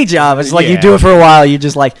 it's like any job. It's you do it for a while, you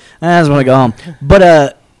just I just want to go home.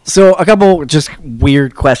 But so a couple just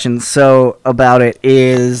weird questions. So about it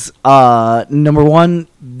is number one,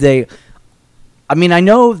 I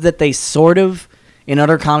know that they sort of. In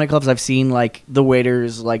other comedy clubs, I've seen the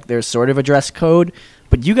waiters there's sort of a dress code,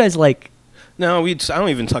 but you guys No, I don't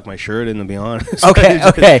even tuck my shirt in, to be honest.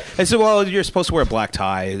 Okay. I said, well, you're supposed to wear a black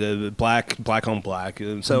tie, black on black.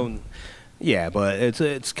 So, yeah, but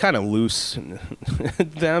it's kind of loose.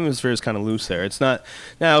 The atmosphere is kind of loose there. It's not.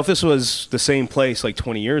 Now, if this was the same place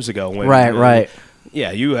 20 years ago, when right.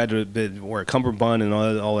 Yeah, you had to wear a cummerbund and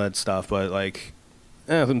all that stuff, but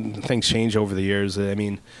things change over the years. I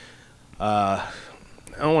mean, I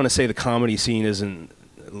don't want to say the comedy scene isn't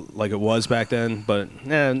like it was back then, but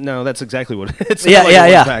no, that's exactly what it's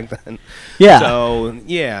yeah. back then. Yeah. So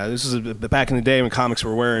this is back in the day when comics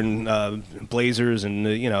were wearing blazers and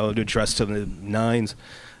dressed to the nines.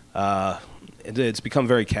 It's become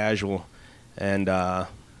very casual, and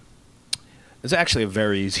it's actually a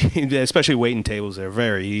very easy, especially waiting tables. They're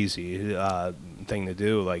very easy thing to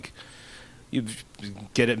do. You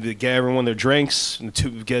get everyone their drinks,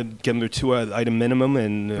 get them their 2-item minimum,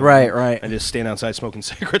 and right, and just stand outside smoking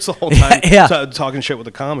cigarettes the whole time, talking shit with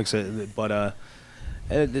the comics. But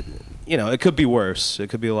it could be worse. It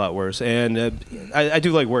could be a lot worse. And I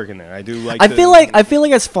do like working there. I do like. I feel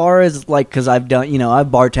like as far as because I've done, I've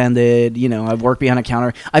bartended, I've worked behind a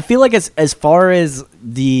counter. I feel like as far as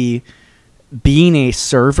the being a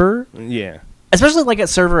server, especially a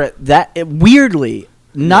server at that weirdly.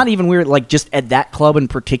 Not even weird, just at that club in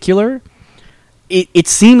particular, it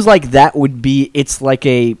seems like that would be,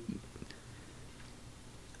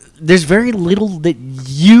 there's very little that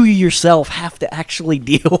you yourself have to actually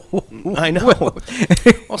deal with. I know.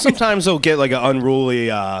 Well, sometimes they'll get an unruly,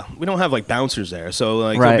 we don't have bouncers there,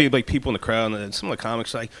 so there'll be people in the crowd, and some of the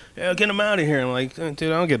comics are yeah, get him out of here. I'm like, dude,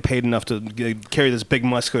 I don't get paid enough to carry this big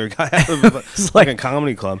muscular guy out of a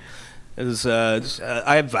comedy club. I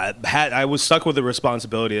was stuck with the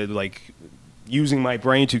responsibility of using my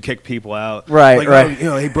brain to kick people out. Right.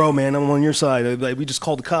 Oh, hey, bro, man, I'm on your side. We just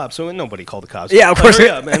called the cops. So nobody called the cops. Yeah, of course. Hurry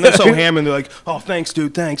up, man. They're so hammered. They're like, oh, thanks,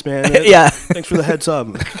 dude. Thanks, man. Yeah. Thanks for the heads up.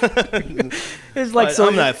 It's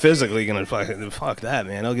I'm not physically gonna fuck that,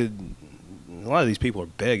 man. A lot of these people are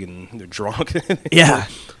big and they're drunk. Yeah.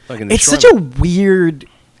 It's such a weird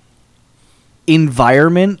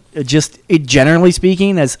environment, generally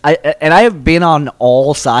speaking, I have been on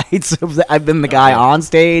all sides of I've been the guy on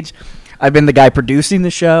stage, I've been the guy producing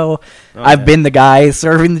the show, I've been the guy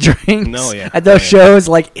serving the drinks at those shows.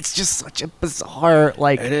 It's just such a bizarre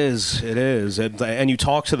it is, and you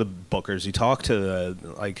talk to the bookers, you talk to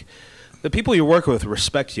the people you work with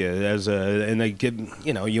respect you and they give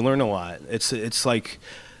you learn a lot. It's some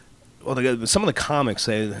of the comics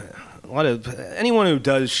a lot of anyone who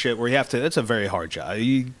does shit where you have to. It's a very hard job.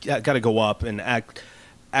 You got to go up and act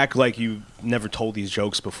like you never told these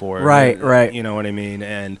jokes before. Right. You know what I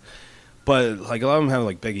mean? But a lot of them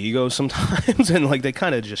have big egos sometimes, and they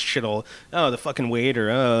kind of just shit all. Oh, the fucking waiter.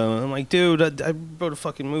 I'm like, dude, I wrote a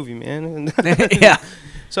fucking movie, man. Yeah.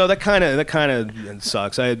 So that kind of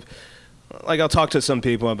sucks. like I'll talk to some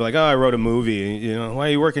people. I'll be like, "Oh, I wrote a movie. You know, why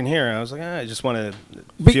are you working here?" And I was like, I just want to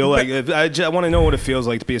feel like I want to know what it feels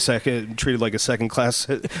like to be treated like a second class.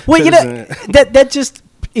 Well, you know, that just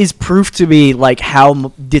is proof to me like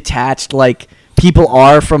how detached like people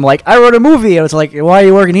are from like I wrote a movie. And it's like, why are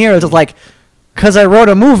you working here? It's just like, because I wrote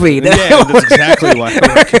a movie. Yeah, that's exactly why.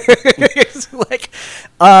 It's like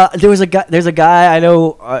there's a guy I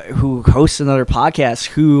know who hosts another podcast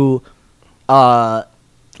who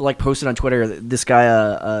like posted on Twitter. This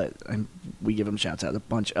guy, we give him shouts out a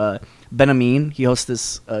bunch. Ben Amin, he hosts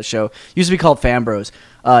this show. Used to be called Fan Bros.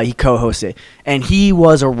 He co-hosts it, and he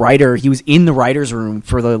was a writer. He was in the writers' room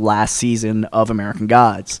for the last season of American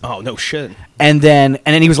Gods. Oh no shit! And then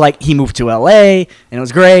he was like, he moved to LA, and it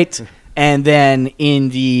was great. And then in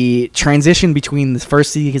the transition between the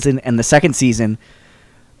first season and the second season,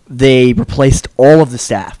 they replaced all of the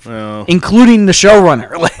staff, including the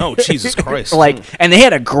showrunner. Oh, Jesus Christ! And they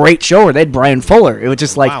had a great showrunner. They had Brian Fuller. It was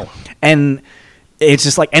just like, wow. And it's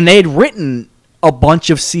just like, and they had written a bunch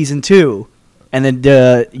of season 2, and then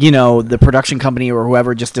the production company or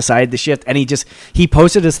whoever just decided to shift. And he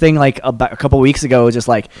posted this thing like about a couple weeks ago, just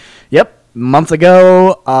like, yep. Month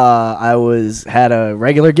ago, I had a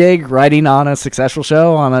regular gig writing on a successful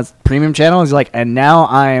show on a premium channel. He's like, and now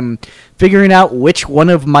I'm figuring out which one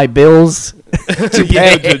of my bills to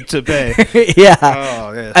pay. to pay. Yeah.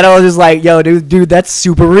 Oh, yeah. And I was just like, yo, dude, that's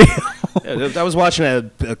super real. Yeah, I was watching a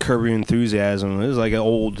Curb Your Enthusiasm. It was like an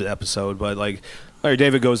old episode, but like Larry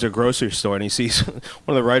David goes to a grocery store and he sees one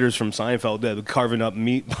of the writers from Seinfeld carving up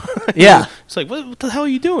meat. Yeah. It's like, what the hell are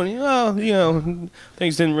you doing? Oh,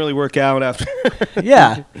 things didn't really work out after.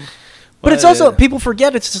 Yeah. But it's also, people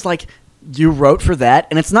forget, it's just like, you wrote for that,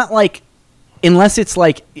 and it's not like, unless it's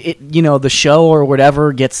like, the show or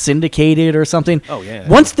whatever gets syndicated or something. Oh, yeah.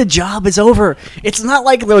 Once the job is over, it's not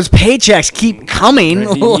like those paychecks keep coming.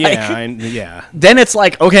 Yeah. Then it's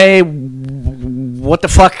like, okay, what the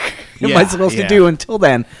fuck am I supposed to do until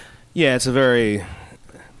then? Yeah,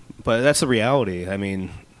 but that's the reality. I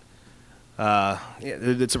mean,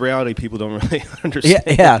 it's a reality people don't really understand.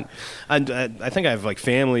 Yeah. I think I have like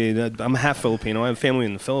family. I'm half Filipino. I have family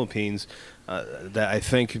in the Philippines that I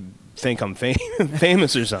think I'm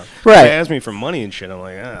famous or something. Right. They ask me for money and shit. I'm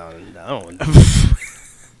like, I don't.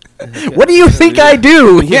 What do you think I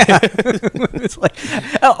do? Yeah. It's like,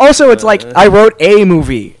 also, it's like I wrote a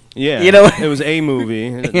movie. Yeah, it was a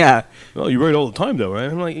movie. Yeah. Well, you write all the time, though,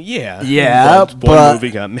 right? I'm like, yeah. Yeah, but one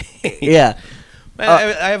movie got made. Yeah.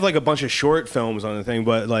 I have like a bunch of short films on the thing,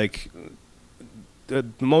 but like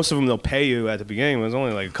most of them they'll pay you at the beginning. It was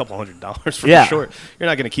only like a couple $100 for the short. You're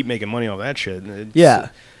not going to keep making money off that shit.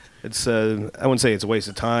 It's I wouldn't say it's a waste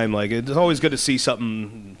of time. Like, it's always good to see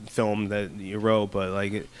something filmed that you wrote, but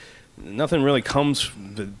like nothing really comes.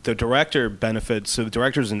 The director benefits. So the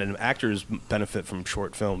directors and actors benefit from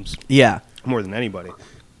short films. Yeah, more than anybody,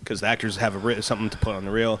 because the actors have something to put on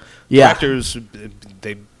the reel. Yeah, actors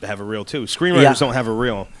they have a reel too. Screenwriters don't have a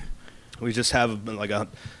reel. We just have like a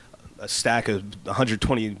stack of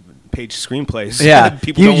 120-page screenplays. Yeah,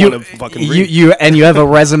 people don't want to fucking read. You have a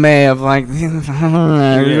resume of like,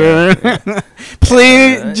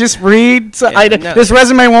 please just read. So this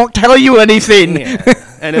resume won't tell you anything. Yeah.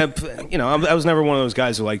 And I was never one of those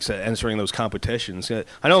guys who likes entering those competitions.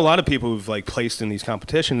 I know a lot of people who've like placed in these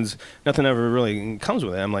competitions. Nothing ever really comes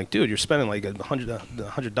with it. I'm like, dude, you're spending like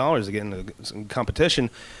 $100 to get into some competition,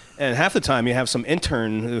 and half the time you have some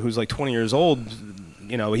intern who's like 20 years old.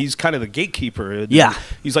 He's kind of the gatekeeper. Yeah.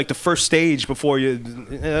 He's like the first stage before you.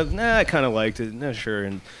 I kind of liked it.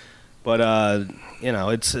 Sure. But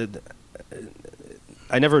it's.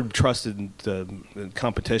 I never trusted the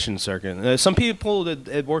competition circuit. Some people,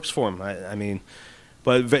 it works for them. I mean,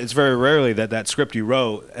 but it's very rarely that script you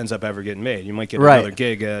wrote ends up ever getting made. You might get another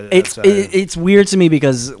gig. It's weird to me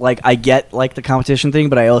because like I get like the competition thing,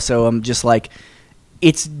 but I also am just like,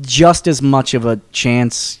 it's just as much of a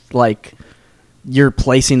chance like. You're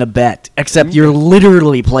placing a bet, except you're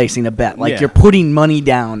literally placing a bet. Like you're putting money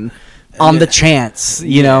down on the chance,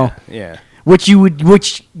 Yeah. Which you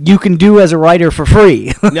can do as a writer for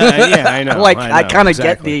free. Yeah, I know. Like I kind of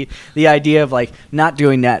get the idea of like not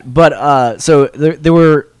doing that. But so there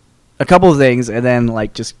were a couple of things, and then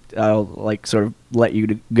like just I'll like sort of let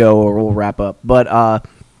you go, or we'll wrap up. But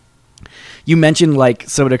you mentioned like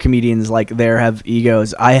some of the comedians like there have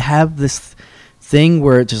egos. I have this thing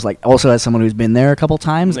where it's just like, also as someone who's been there a couple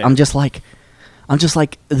times, I'm just like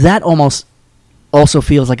that almost also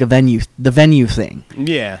feels like the venue thing.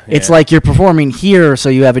 Yeah. It's like you're performing here, so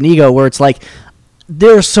you have an ego, where it's like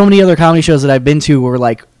there are so many other comedy shows that I've been to where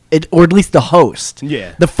like it, or at least the host.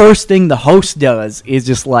 Yeah. The first thing the host does is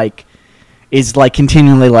just like is like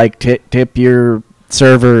continually like tip your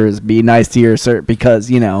servers, be nice to your because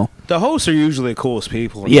the hosts are usually the coolest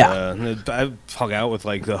people. I've hung out with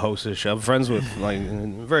like the hosts of the show. I'm friends with like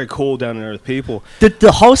very cool down to earth people.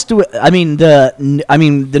 The host, the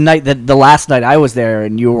last night I was there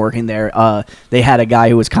and you were working there, they had a guy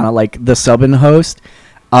who was kind of like the sub-in host,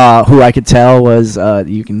 who I could tell was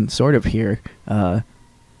you can sort of hear the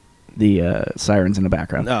sirens in the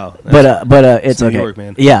background. Oh, but it's New okay. York,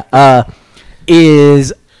 man. Yeah,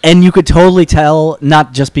 and you could totally tell,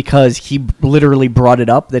 not just because he literally brought it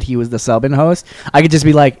up that he was the sub-in host. I could just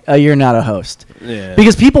be like, oh, you're not a host. Yeah.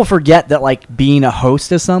 Because people forget that like being a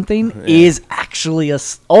host of something is actually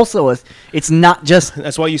it's not just.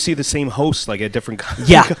 That's why you see the same host like at different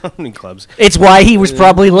comedy clubs. It's why he was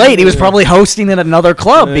probably late. He was probably hosting at another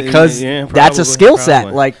club because that's a skill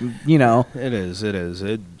set. Like, It is.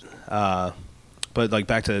 But like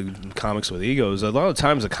back to comics with egos, a lot of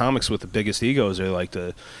times the comics with the biggest egos are like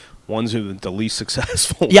the ones who are the least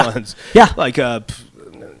successful ones. Yeah. Like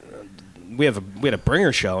we had a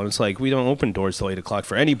bringer show, and it's like we don't open doors till 8 o'clock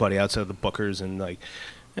for anybody outside of the bookers, and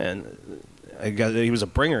I guess he was a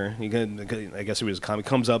bringer. I guess he was a comic.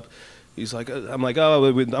 Comes up. He's like, I'm like,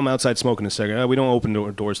 I'm outside smoking a cigarette. We don't open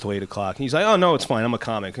doors till 8 o'clock. He's like, oh no, it's fine. I'm a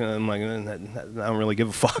comic. And I'm like, I don't really give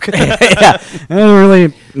a fuck. I don't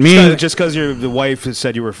really mean just because the wife has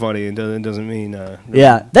said you were funny, it doesn't mean.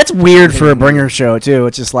 That's weird for a bringer show too.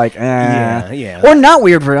 It's just like, yeah, or not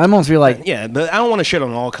weird for. I almost feel like, but I don't want to shit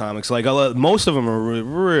on all comics. Like most of them are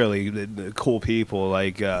really cool people.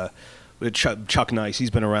 Like Chuck Nice,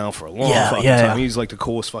 he's been around for a long fucking time. He's like the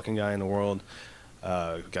coolest fucking guy in the world.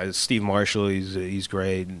 Guys, Steve Marshall, he's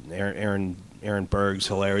great. Aaron Berg's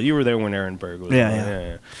hilarious. You were there when Aaron Berg was.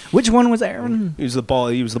 Yeah. Which one was Aaron? He was the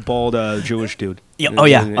bald Jewish dude. Yeah.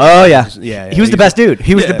 He was the best dude.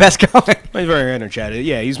 He was the best comic. He's very energetic.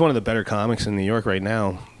 Yeah, he's one of the better comics in New York right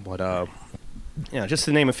now. But just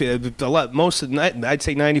to name a few, I'd say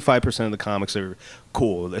 95% of the comics are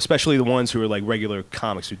cool, especially the ones who are like regular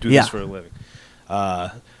comics who do this for a living.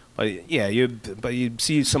 But you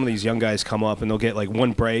see some of these young guys come up and they'll get like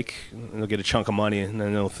one break, and they'll get a chunk of money, and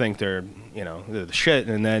then they'll think they're the shit,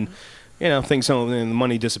 and then things don't, and the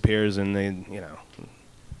money disappears, and they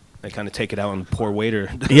kind of take it out on the poor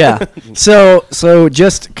waiter. Yeah. So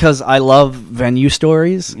just because I love venue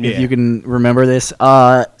stories, if you can remember this,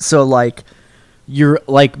 so like your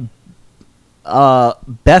like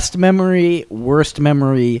best memory, worst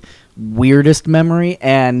memory, weirdest memory,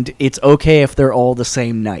 and it's okay if they're all the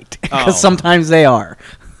same night because sometimes they are.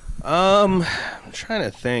 I'm trying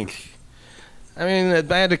to think. I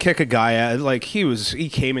mean, I had to kick a guy out. Like he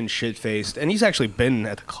came in shit faced, and he's actually been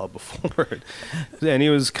at the club before, and he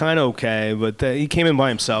was kind of okay, but he came in by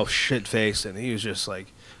himself, shit faced, and he was just like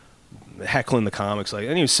heckling the comics, like,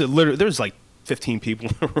 and he was literally there's like 15 people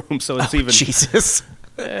in the room, so it's even Jesus.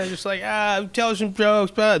 Just like tell some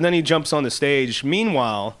jokes, and then he jumps on the stage.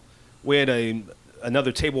 Meanwhile, we had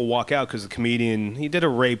another table walk out because the comedian, he did a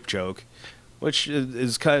rape joke, which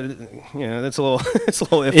is kind of, that's a little it's a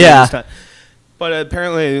little iffy this time. But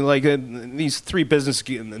apparently, like these three business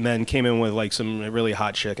men came in with like some really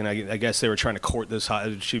hot chick, and I guess they were trying to court this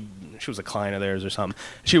hot. She was a client of theirs or something.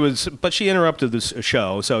 But she interrupted this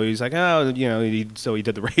show, so he's like, so he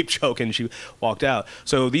did the rape joke, and she walked out.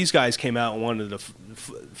 So these guys came out and wanted to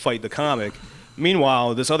fight the comic.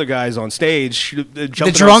 Meanwhile, this other guy's on stage. The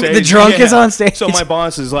drunk is on stage. So my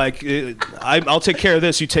boss is like, I'll take care of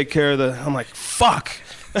this. You take care of the. I'm like, fuck.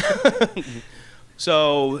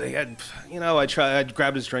 So I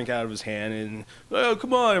grabbed his drink out of his hand and, oh,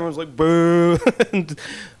 come on. Everyone's like, boo.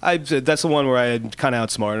 That's the one where I kind of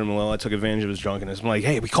outsmarted him a little. I took advantage of his drunkenness. I'm like,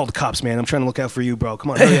 hey, we called the cops, man. I'm trying to look out for you, bro.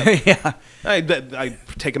 Come on. Yeah. I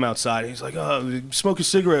take him outside. He's like, oh, smoke a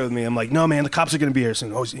cigarette with me. I'm like, no, man, the cops are going to be here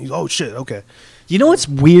soon. Oh, shit, okay. You know what's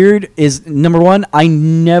weird is, number one, I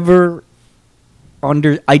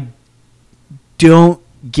don't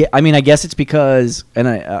get. I mean, I guess it's because, and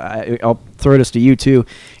I'll throw this to you too,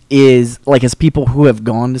 is like as people who have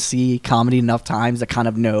gone to see comedy enough times that kind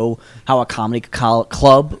of know how a comedy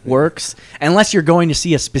club works. Unless you're going to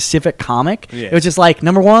see a specific comic, it's just like,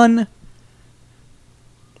 number one,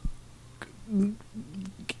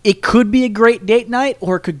 it could be a great date night,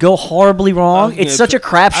 or it could go horribly wrong. It's such a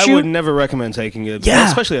crapshoot. I would never recommend taking it,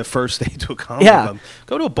 especially a first date to a comedy club.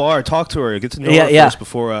 Go to a bar, talk to her, get to know her first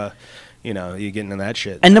before you get into that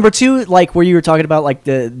shit. And number two, like where you were talking about, like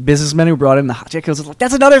the businessmen who brought in the hot chick, like,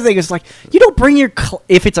 that's another thing. It's like, you don't bring your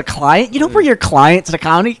if it's a client, you don't bring your client to the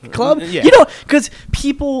comedy club. You know, because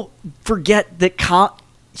people forget that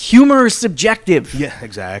humor is subjective. Yeah,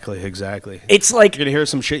 exactly. It's like you're gonna hear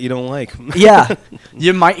some shit you don't like.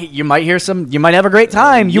 You might hear some. You might have a great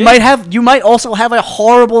time. You Yeah. might also have a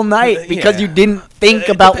horrible night because you didn't think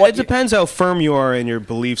about what. It depends how firm you are in your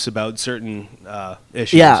beliefs about certain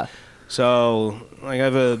issues. Yeah. So like I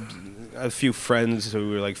have a few friends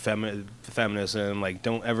who are like feminists, and I'm like,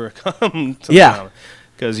 don't ever come to Yeah.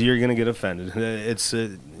 because you're gonna get offended. It's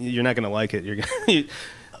you're not gonna like it. You're gonna.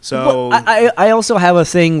 So Well, I also have a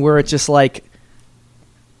thing where it's just like,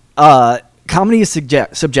 comedy is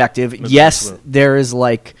subjective. Yes, Absolutely. there is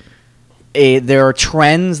like there are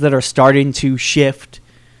trends that are starting to shift.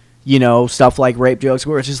 You know, stuff like rape jokes,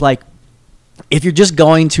 where it's just like, if you're just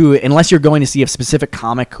going to, unless you're going to see a specific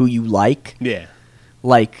comic who you like, yeah.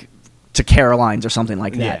 like to Caroline's or something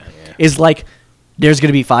like that, Yeah. is like, there's going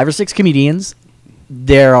to be 5 or 6 comedians.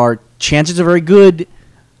 There are chances are very good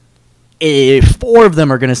if 4 of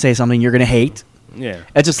them are going to say something you're going to hate. Yeah.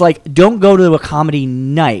 It's just like, don't go to a comedy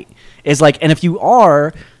night. It's like, and if you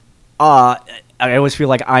are, I always feel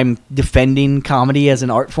like I'm defending comedy as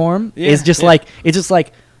an art form. Yeah, It's just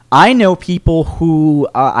like, I know people who,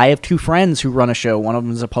 I have 2 friends who run a show. One of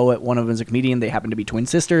them is a poet, one of them is a comedian. They happen to be twin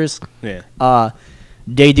sisters. Yeah.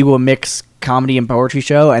 They do a mixed comedy and poetry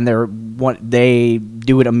show, and they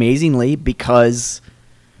do it amazingly because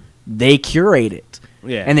they curate it.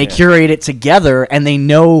 Yeah. And they curate it together, and they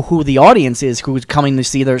know who the audience is who's coming to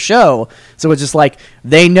see their show. So it's just like,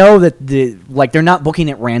 they know that they're not booking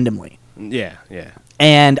it randomly. Yeah. Yeah.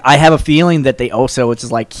 And I have a feeling that they also, it's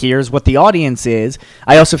just like, here's what the audience is.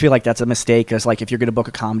 I also feel like that's a mistake, because like, if you're going to book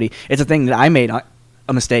a comedy, it's a thing that I made a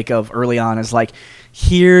mistake of early on, is like,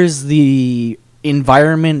 here's the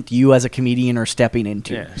environment you as a comedian are stepping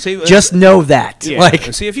into. Yeah. See, just know that. Yeah.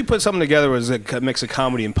 Like, See, if you put something together as a mix of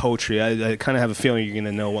comedy and poetry, I kind of have a feeling you're going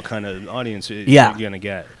to know what kind of audience you're going to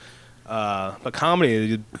get. But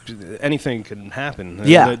comedy, anything can happen.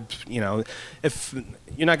 Yeah. You know, if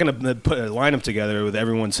you're not going to put a lineup together with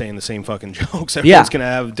everyone saying the same fucking jokes, everyone's going to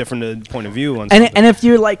have a different point of view on something. And if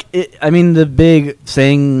you're like, I mean, the big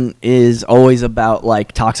thing is always about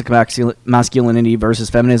like toxic masculinity versus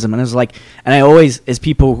feminism, and it's like, and I always, as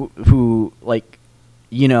people who like,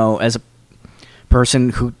 you know, as a person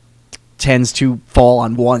who tends to fall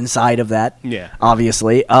on one side of that,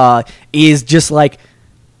 obviously, is just like,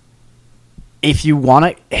 if you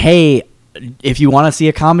want to see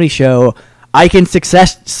a comedy show, I can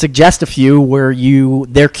suggest a few where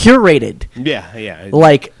they're curated. Yeah, yeah.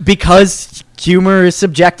 Like, because humor is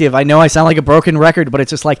subjective. I know I sound like a broken record, but it's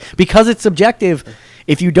just like, because it's subjective,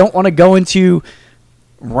 if you don't want to go into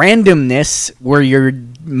randomness where you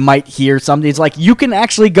might hear something, it's like, you can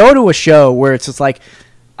actually go to a show where it's just like,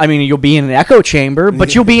 I mean, you'll be in an echo chamber,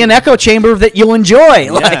 but you'll be in an echo chamber that you'll enjoy.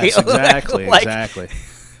 Yes, exactly, exactly.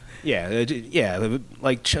 Yeah, yeah.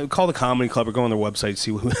 Like, call the comedy club or go on their website,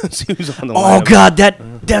 see who's on the line. Oh God,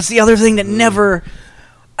 that's the other thing that never.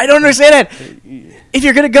 I don't understand it. If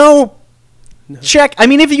you're gonna go, check. I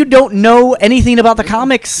mean, if you don't know anything about the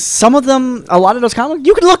comics, a lot of those comics,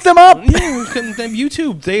 you can look them up. Yeah,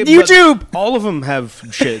 YouTube. YouTube. All of them have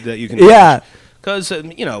shit that you can. Yeah. Because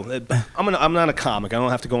you know, I'm not a comic. I don't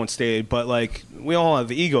have to go on stage, but like, we all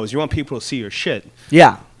have egos. You want people to see your shit.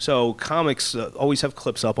 Yeah. So comics always have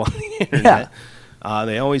clips up on the internet. Yeah.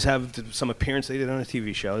 They always have some appearance they did on a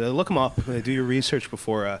TV show. They look them up. They do your research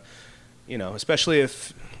before, you know, especially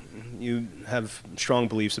if you have strong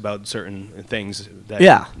beliefs about certain things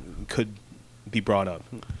that could be brought up.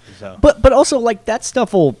 So. But also, like, that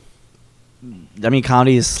stuff will. I mean,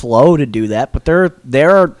 comedy is slow to do that, but there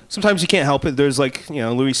are. Sometimes you can't help it. There's like, you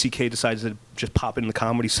know, Louis C.K. decides to just pop in the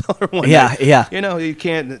Comedy Cellar one night. Yeah. You know, you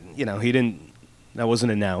can't. You know, he didn't. That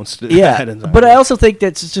wasn't announced. Yeah, but I also think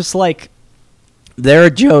that's just like, they're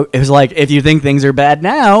a joke. It was like, if you think things are bad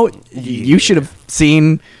now, you should have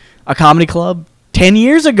seen a comedy club 10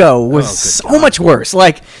 years ago was so much worse.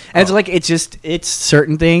 Like, and it's like, it's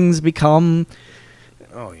certain things become.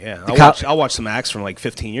 Oh yeah, I'll watch some acts from like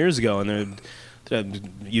 15 years ago, and they're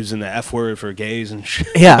using the F word for gays and shit.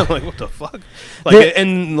 Yeah, I'm like, what the fuck? Like,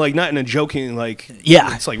 and like, not in a joking, like,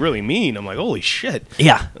 it's like really mean. I'm like, holy shit.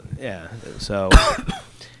 Yeah. So,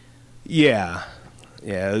 yeah,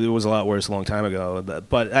 it was a lot worse a long time ago.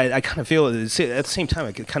 But I kind of feel at the same time,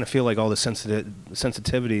 I kind of feel like all the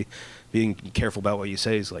sensitivity. Being careful about what you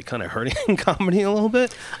say is like kind of hurting comedy a little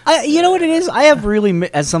bit. You know what it is? I have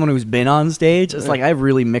really, as someone who's been on stage, it's like I have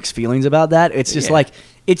really mixed feelings about that. It's just like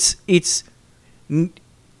there's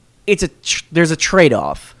a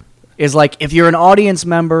trade-off. Is like, if you're an audience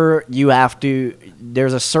member,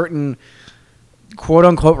 there's a certain quote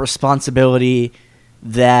unquote responsibility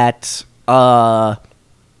that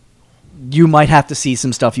you might have to see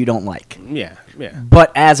some stuff you don't like. Yeah, yeah.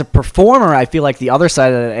 But as a performer, I feel like the other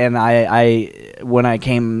side of it, and I when I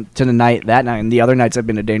came to the night that night, and the other nights I've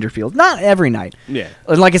been to Dangerfield, not every night. Yeah.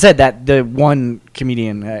 And like I said, that the one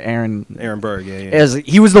comedian, Aaron Berg, yeah.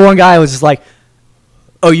 He was the one guy who was just like,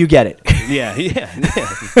 oh, you get it. Yeah.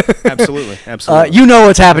 Absolutely. You know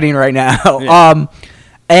what's happening right now. Yeah.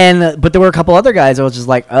 But there were a couple other guys I was just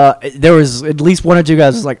like, there was at least one or two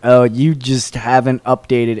guys was like, oh, you just haven't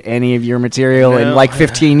updated any of your material in like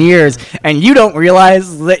 15 years, and you don't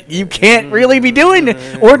realize that you can't really be doing it.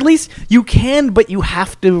 Or at least you can, but you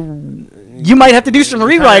might have to do some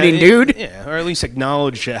rewriting, dude. Yeah, or at least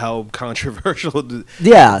acknowledge how controversial.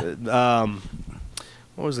 Yeah.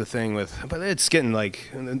 What was the thing with? But it's getting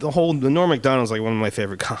like the Norm Macdonald's like one of my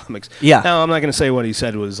favorite comics. Yeah. Now I'm not going to say what he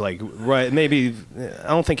said was like right. Maybe I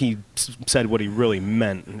don't think he said what he really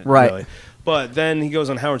meant. Right. Really. But then he goes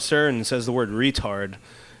on Howard Stern and says the word retard,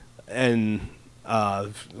 and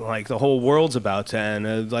like the whole world's about to end.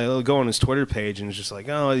 I'll go on his Twitter page and it's just like,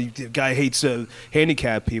 oh, the guy hates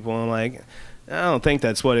handicapped people. And I'm like, I don't think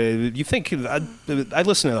that's what it. You think I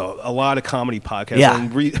listen to a lot of comedy podcasts, yeah. and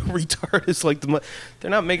retard is like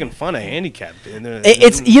they're not making fun of handicapped.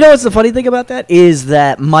 It's what's the funny thing about that is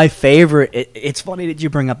that my favorite. It's funny that you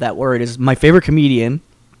bring up that word. Is my favorite comedian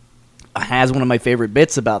has one of my favorite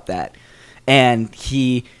bits about that, and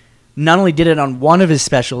he not only did it on one of his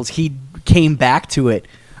specials, he came back to it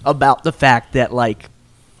about the fact that like.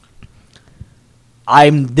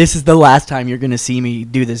 This is the last time you're going to see me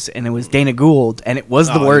do this, and it was Dana Gould, and it was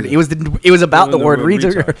the word. Yeah. It was about the word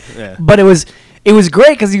retard. Yeah. But it was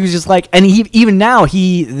great because he was just like, and even now one of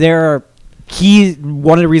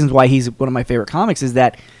the reasons why he's one of my favorite comics is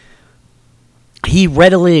that he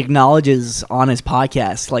readily acknowledges on his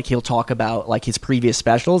podcast, like he'll talk about like his previous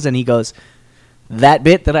specials, and he goes, that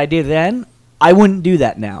bit that I did then, I wouldn't do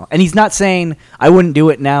that now. And he's not saying I wouldn't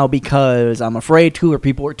do it now because I'm afraid to or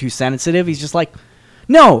people are too sensitive. He's just like,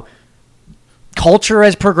 no, culture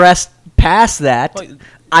has progressed past that. Well,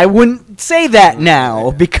 I wouldn't say that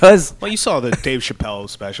now because... Well, you saw the Dave Chappelle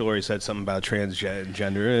special where he said something about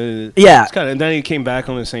transgender. Yeah. And then he came back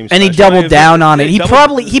on the same special. And he doubled down on it. He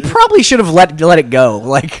probably should have let it go.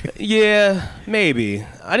 Like, yeah, maybe.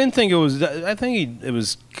 I didn't think it was... I think it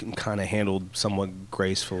was kind of handled somewhat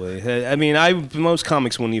gracefully. I mean, most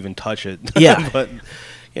comics wouldn't even touch it. Yeah. But...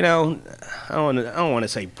 You know, I don't want to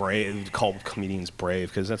say brave, call comedians brave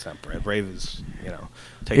because that's not brave. Brave is,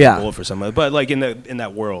 taking a bullet for somebody. But like in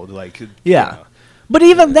that world, like yeah. But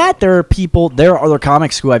even that, there are other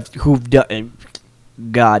comics who've done.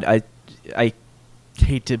 God, I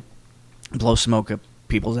hate to blow smoke up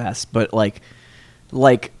people's ass, but like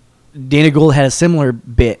Dana Gould had a similar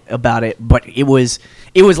bit about it, but it was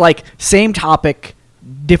like same topic,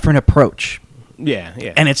 different approach.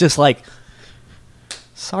 Yeah. And it's just like.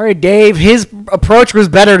 Sorry, Dave. His approach was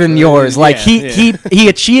better than yours. Like he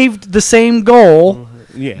achieved the same goal.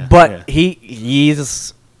 Yeah, but he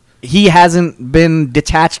hasn't been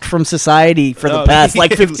detached from society for the past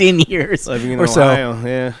like 15 years living in or Ohio,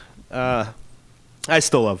 so. Yeah. I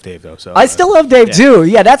still love Dave though. So I still love Dave too.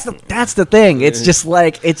 Yeah, that's the thing. It's just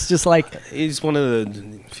like he's one of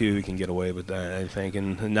the few who can get away with that, I think,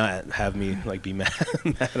 and not have me like be mad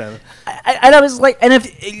at him. And I was like, and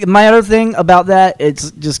if my other thing about that,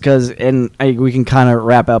 it's just because, and we can kind of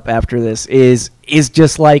wrap up after this. Is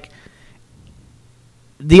just like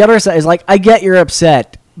the other side is like, I get you're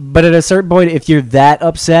upset, but at a certain point, if you're that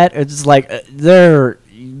upset, it's like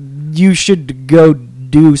you should go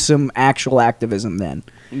do some actual activism then.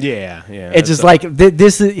 Yeah. It's just like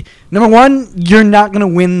this is number one. You're not gonna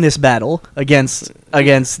win this battle against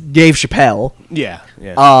Dave Chappelle. Yeah.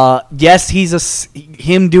 Yes,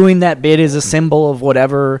 him doing that bit is a symbol of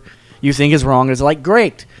whatever you think is wrong. It's like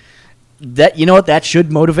great. That what that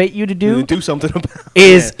should motivate you to do something about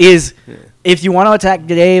is if you want to attack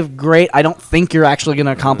Dave, great. I don't think you're actually going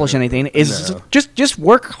to accomplish anything. Just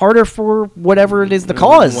work harder for whatever it is the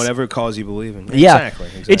cause. Whatever cause you believe in. Yeah.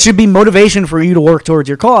 Exactly. It should be motivation for you to work towards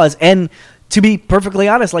your cause. And to be perfectly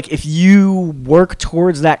honest, like if you work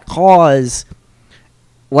towards that cause,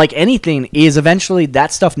 like anything, is eventually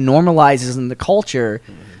that stuff normalizes in the culture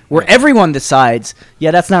where everyone decides,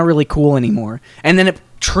 yeah, that's not really cool anymore. And then it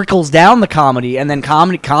trickles down the comedy, and then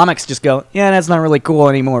comics just go, yeah, that's not really cool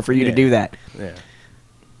anymore for you to do that. Yeah.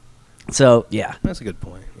 So yeah, that's a good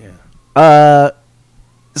point. Yeah.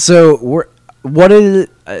 So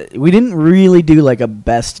we didn't really do like a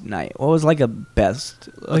best night. What was like a best,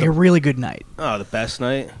 like a really good night? Oh, the best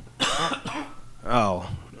night.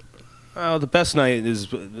 The best night is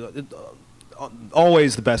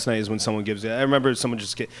always the best night is when someone gives you. I remember someone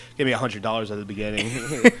just gave me $100 at the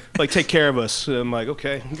beginning, like take care of us. I'm like,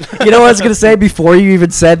 okay. You know what I was gonna say before you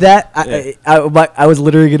even said that? I was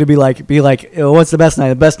literally gonna be like, what's the best night?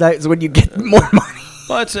 The best night is when you get more money.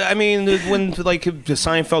 Well, I mean, when like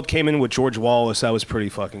Seinfeld came in with George Wallace, that was pretty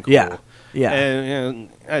fucking cool. Yeah. Yeah. And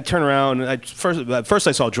I turn around. First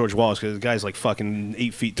I saw George Wallace because the guy's like fucking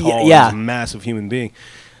 8 feet tall. Yeah. He's a massive human being.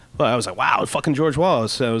 But I was like, wow, fucking George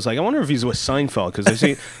Wallace. I was like, I wonder if he's with Seinfeld because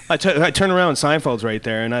I turn around and Seinfeld's right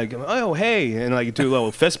there, and I go, oh hey, and I do a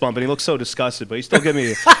little fist bump, and he looks so disgusted, but he still gave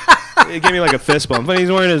me like a fist bump. But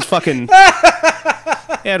he's wearing his fucking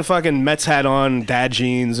he had a fucking Mets hat on, dad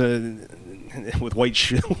jeans. With white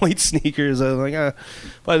sneakers, I was like,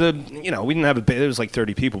 but we didn't have there was like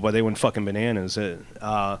 30 people, but they went fucking bananas.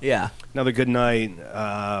 Yeah. Another good night.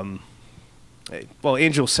 Well,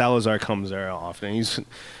 Angel Salazar comes there often. He's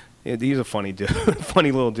a funny dude,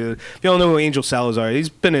 funny little dude. If you don't know who Angel Salazar,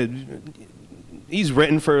 he's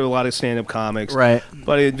written for a lot of stand-up comics, right?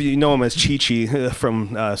 But you know him as Chi-Chi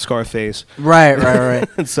from Scarface, right.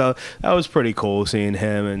 So that was pretty cool seeing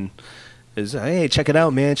him and. Hey, check it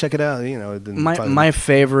out, man! Check it out. My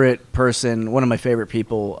favorite person, one of my favorite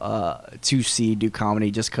people to see do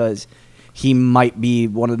comedy, just because he might be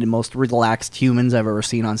one of the most relaxed humans I've ever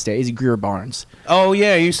seen on stage. Is Greer Barnes. Oh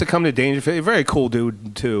yeah, he used to come to Dangerfield. Very cool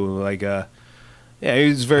dude too. Like,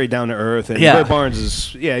 he's very down to earth. And Greer Barnes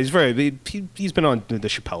is he's very. He's been on the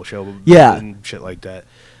Chappelle Show. And shit like that.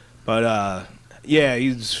 But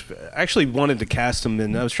he's actually wanted to cast him,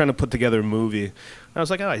 and I was trying to put together a movie. I was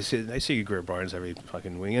like, I see Greer Barnes every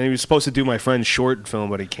fucking week. And he was supposed to do my friend's short film,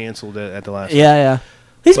 but he canceled it at the last. Yeah.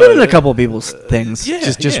 He's been in a couple of people's things,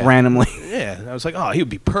 just randomly. Yeah, and I was like, he would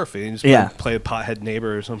be perfect. He just play a pothead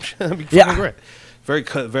neighbor or some shit. That'd be fucking great.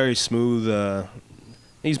 Very smooth.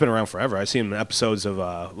 He's been around forever. I see him in episodes of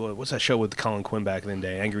what's that show with Colin Quinn back in the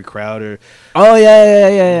day, Angry Crowd or. Oh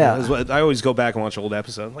yeah. I always go back and watch old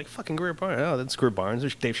episodes. I'm like fucking Greer Barnes. Oh, that's Greer Barnes.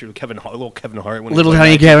 There's Dave Chappelle, little Kevin Hart. Little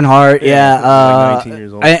tiny Kevin Hart. Yeah. Like 19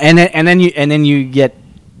 years old. And then you get.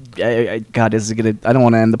 God, this is gonna. I don't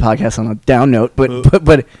want to end the podcast on a down note, but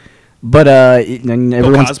everyone.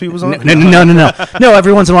 Cosby was on. No.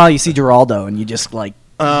 Every once in a while you see Geraldo and you just like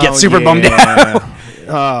get super bummed out.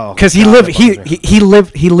 Oh, because he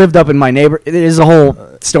lived up in my neighbor. There's a whole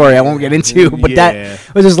story I won't get into, but that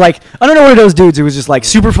was just like I don't know, one of those dudes who was just like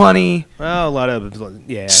super funny. Well, a lot of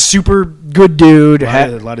super good dude.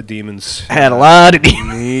 A lot of demons. Had a lot of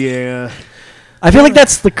demons. Yeah, I feel like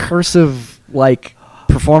that's the curse of like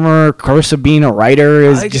performer. Curse of being a writer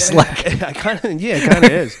is it kind of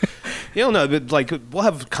is. You don't know, but like we'll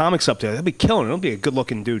have comics up there. They'll be killing it. They'll be a good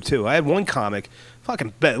looking dude too. I had one comic.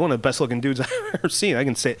 Fucking one of the best looking dudes I've ever seen. I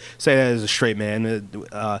can say that as a straight man,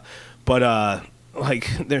 but like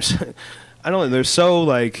there's, I don't know. They're so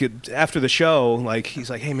like after the show, like he's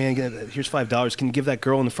like, hey man, here's $5. Can you give that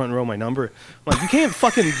girl in the front row my number? I'm like, you can't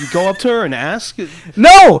fucking go up to her and ask.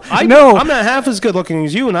 No, I'm not half as good looking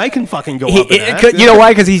as you, and I can fucking go up and ask. You know why?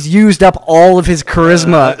 Because he's used up all of his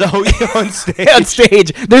charisma on stage. On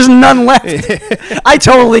stage, there's none left. I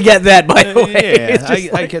totally get that. By the way,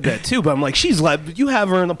 I get that too. But I'm like, she's like, you have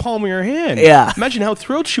her in the palm of your hand. Yeah. Imagine how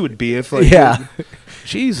thrilled she would be if like. Yeah.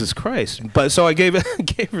 Jesus Christ! But so I gave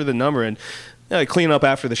her the number and I clean up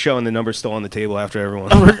after the show, and the number's still on the table after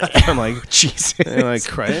everyone. I'm like, Jesus! And I'm like,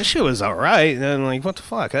 Christ, that shit was all right. And I'm like, what the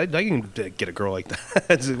fuck? I can get a girl like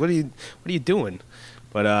that. What are you doing?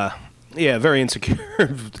 But very insecure.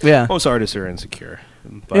 Yeah, most artists are insecure.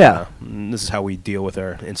 But, this is how we deal with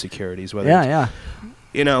our insecurities. Whether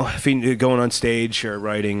if you're going on stage or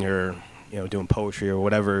writing or doing poetry or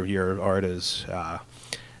whatever your art is.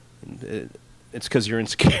 It's because you're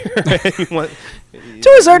insecure. To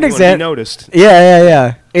a certain extent, noticed.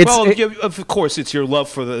 Yeah. Of course, it's your love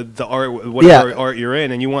for the art, whatever art you're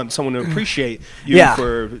in, and you want someone to appreciate you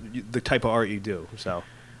for the type of art you do. So,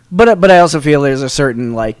 but I also feel there's a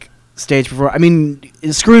certain like stage performance. I mean,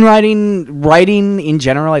 writing in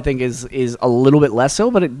general, I think is a little bit less so,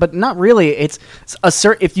 but not really. It's a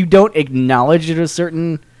certain if you don't acknowledge it, a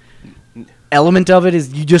certain element of it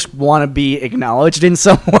is you just want to be acknowledged in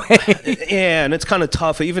some way. Yeah, and it's kind of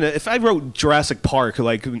tough. Even if I wrote Jurassic Park,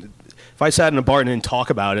 like if I sat in a bar and didn't talk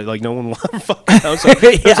about it, like no one will ever fucking know. So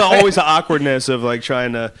there's always the awkwardness of like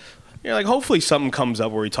trying to, like hopefully something comes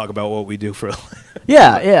up where we talk about what we do for a living.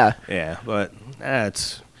 Yeah. Yeah, but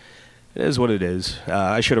that's It is what it is.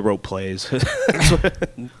 I should have wrote plays.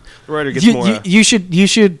 The writer gets more. You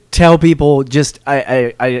should tell people just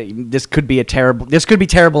this could be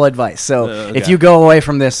terrible advice. So okay. if you go away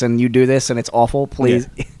from this and you do this and it's awful, please.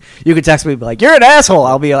 Yeah. You could text me and be like, "You're an asshole."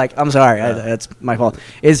 I'll be like, "I'm sorry, that's my fault."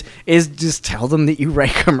 Is just tell them that you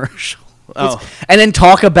write commercials. Oh. And then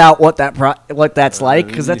talk about what that's like,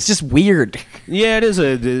 because that's just weird. Yeah, it is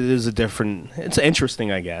a different. It's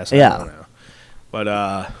interesting, I guess. Yeah. I don't know. But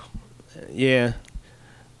yeah.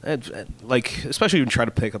 Like, especially when you try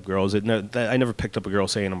to pick up girls. I never picked up a girl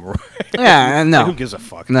saying I'm right. Yeah, no. Like, who gives a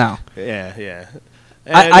fuck? No. Yeah.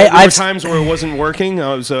 I've times where it wasn't working.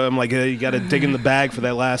 I'm like, you got to dig in the bag for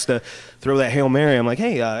that last throw that Hail Mary. I'm like,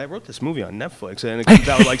 hey, I wrote this movie on Netflix, and it comes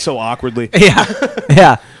out like so awkwardly.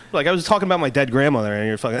 Yeah. Like I was talking about my dead grandmother, and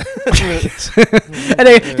you're fucking.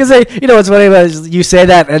 And because what's funny about it is you say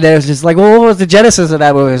that, and it was just like, well, what was the genesis of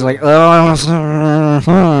that movie? It's like, I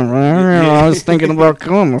was thinking about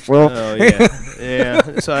killing myself. Oh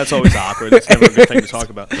yeah. So that's always awkward. It's never a good thing to talk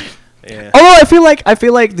about. Yeah. Although I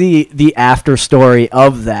feel like the after story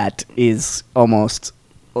of that is almost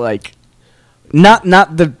like not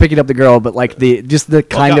the picking up the girl, but like the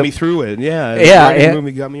kind got of me through it. Yeah. Yeah. The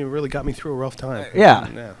movie really got me through a rough time.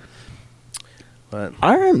 Yeah. But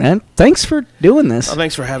all right, man. Thanks for doing this. Oh,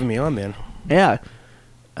 thanks for having me on, man. Yeah.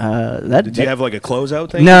 Did you have like a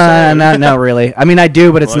closeout thing? No, not really. I mean, I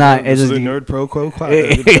do, but it's not. It's the Nerd Pro Quo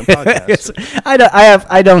podcast.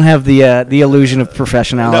 I don't have the illusion of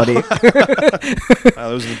professionality.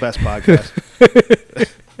 Those are the best podcasts.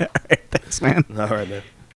 All right, thanks, man. All right, man.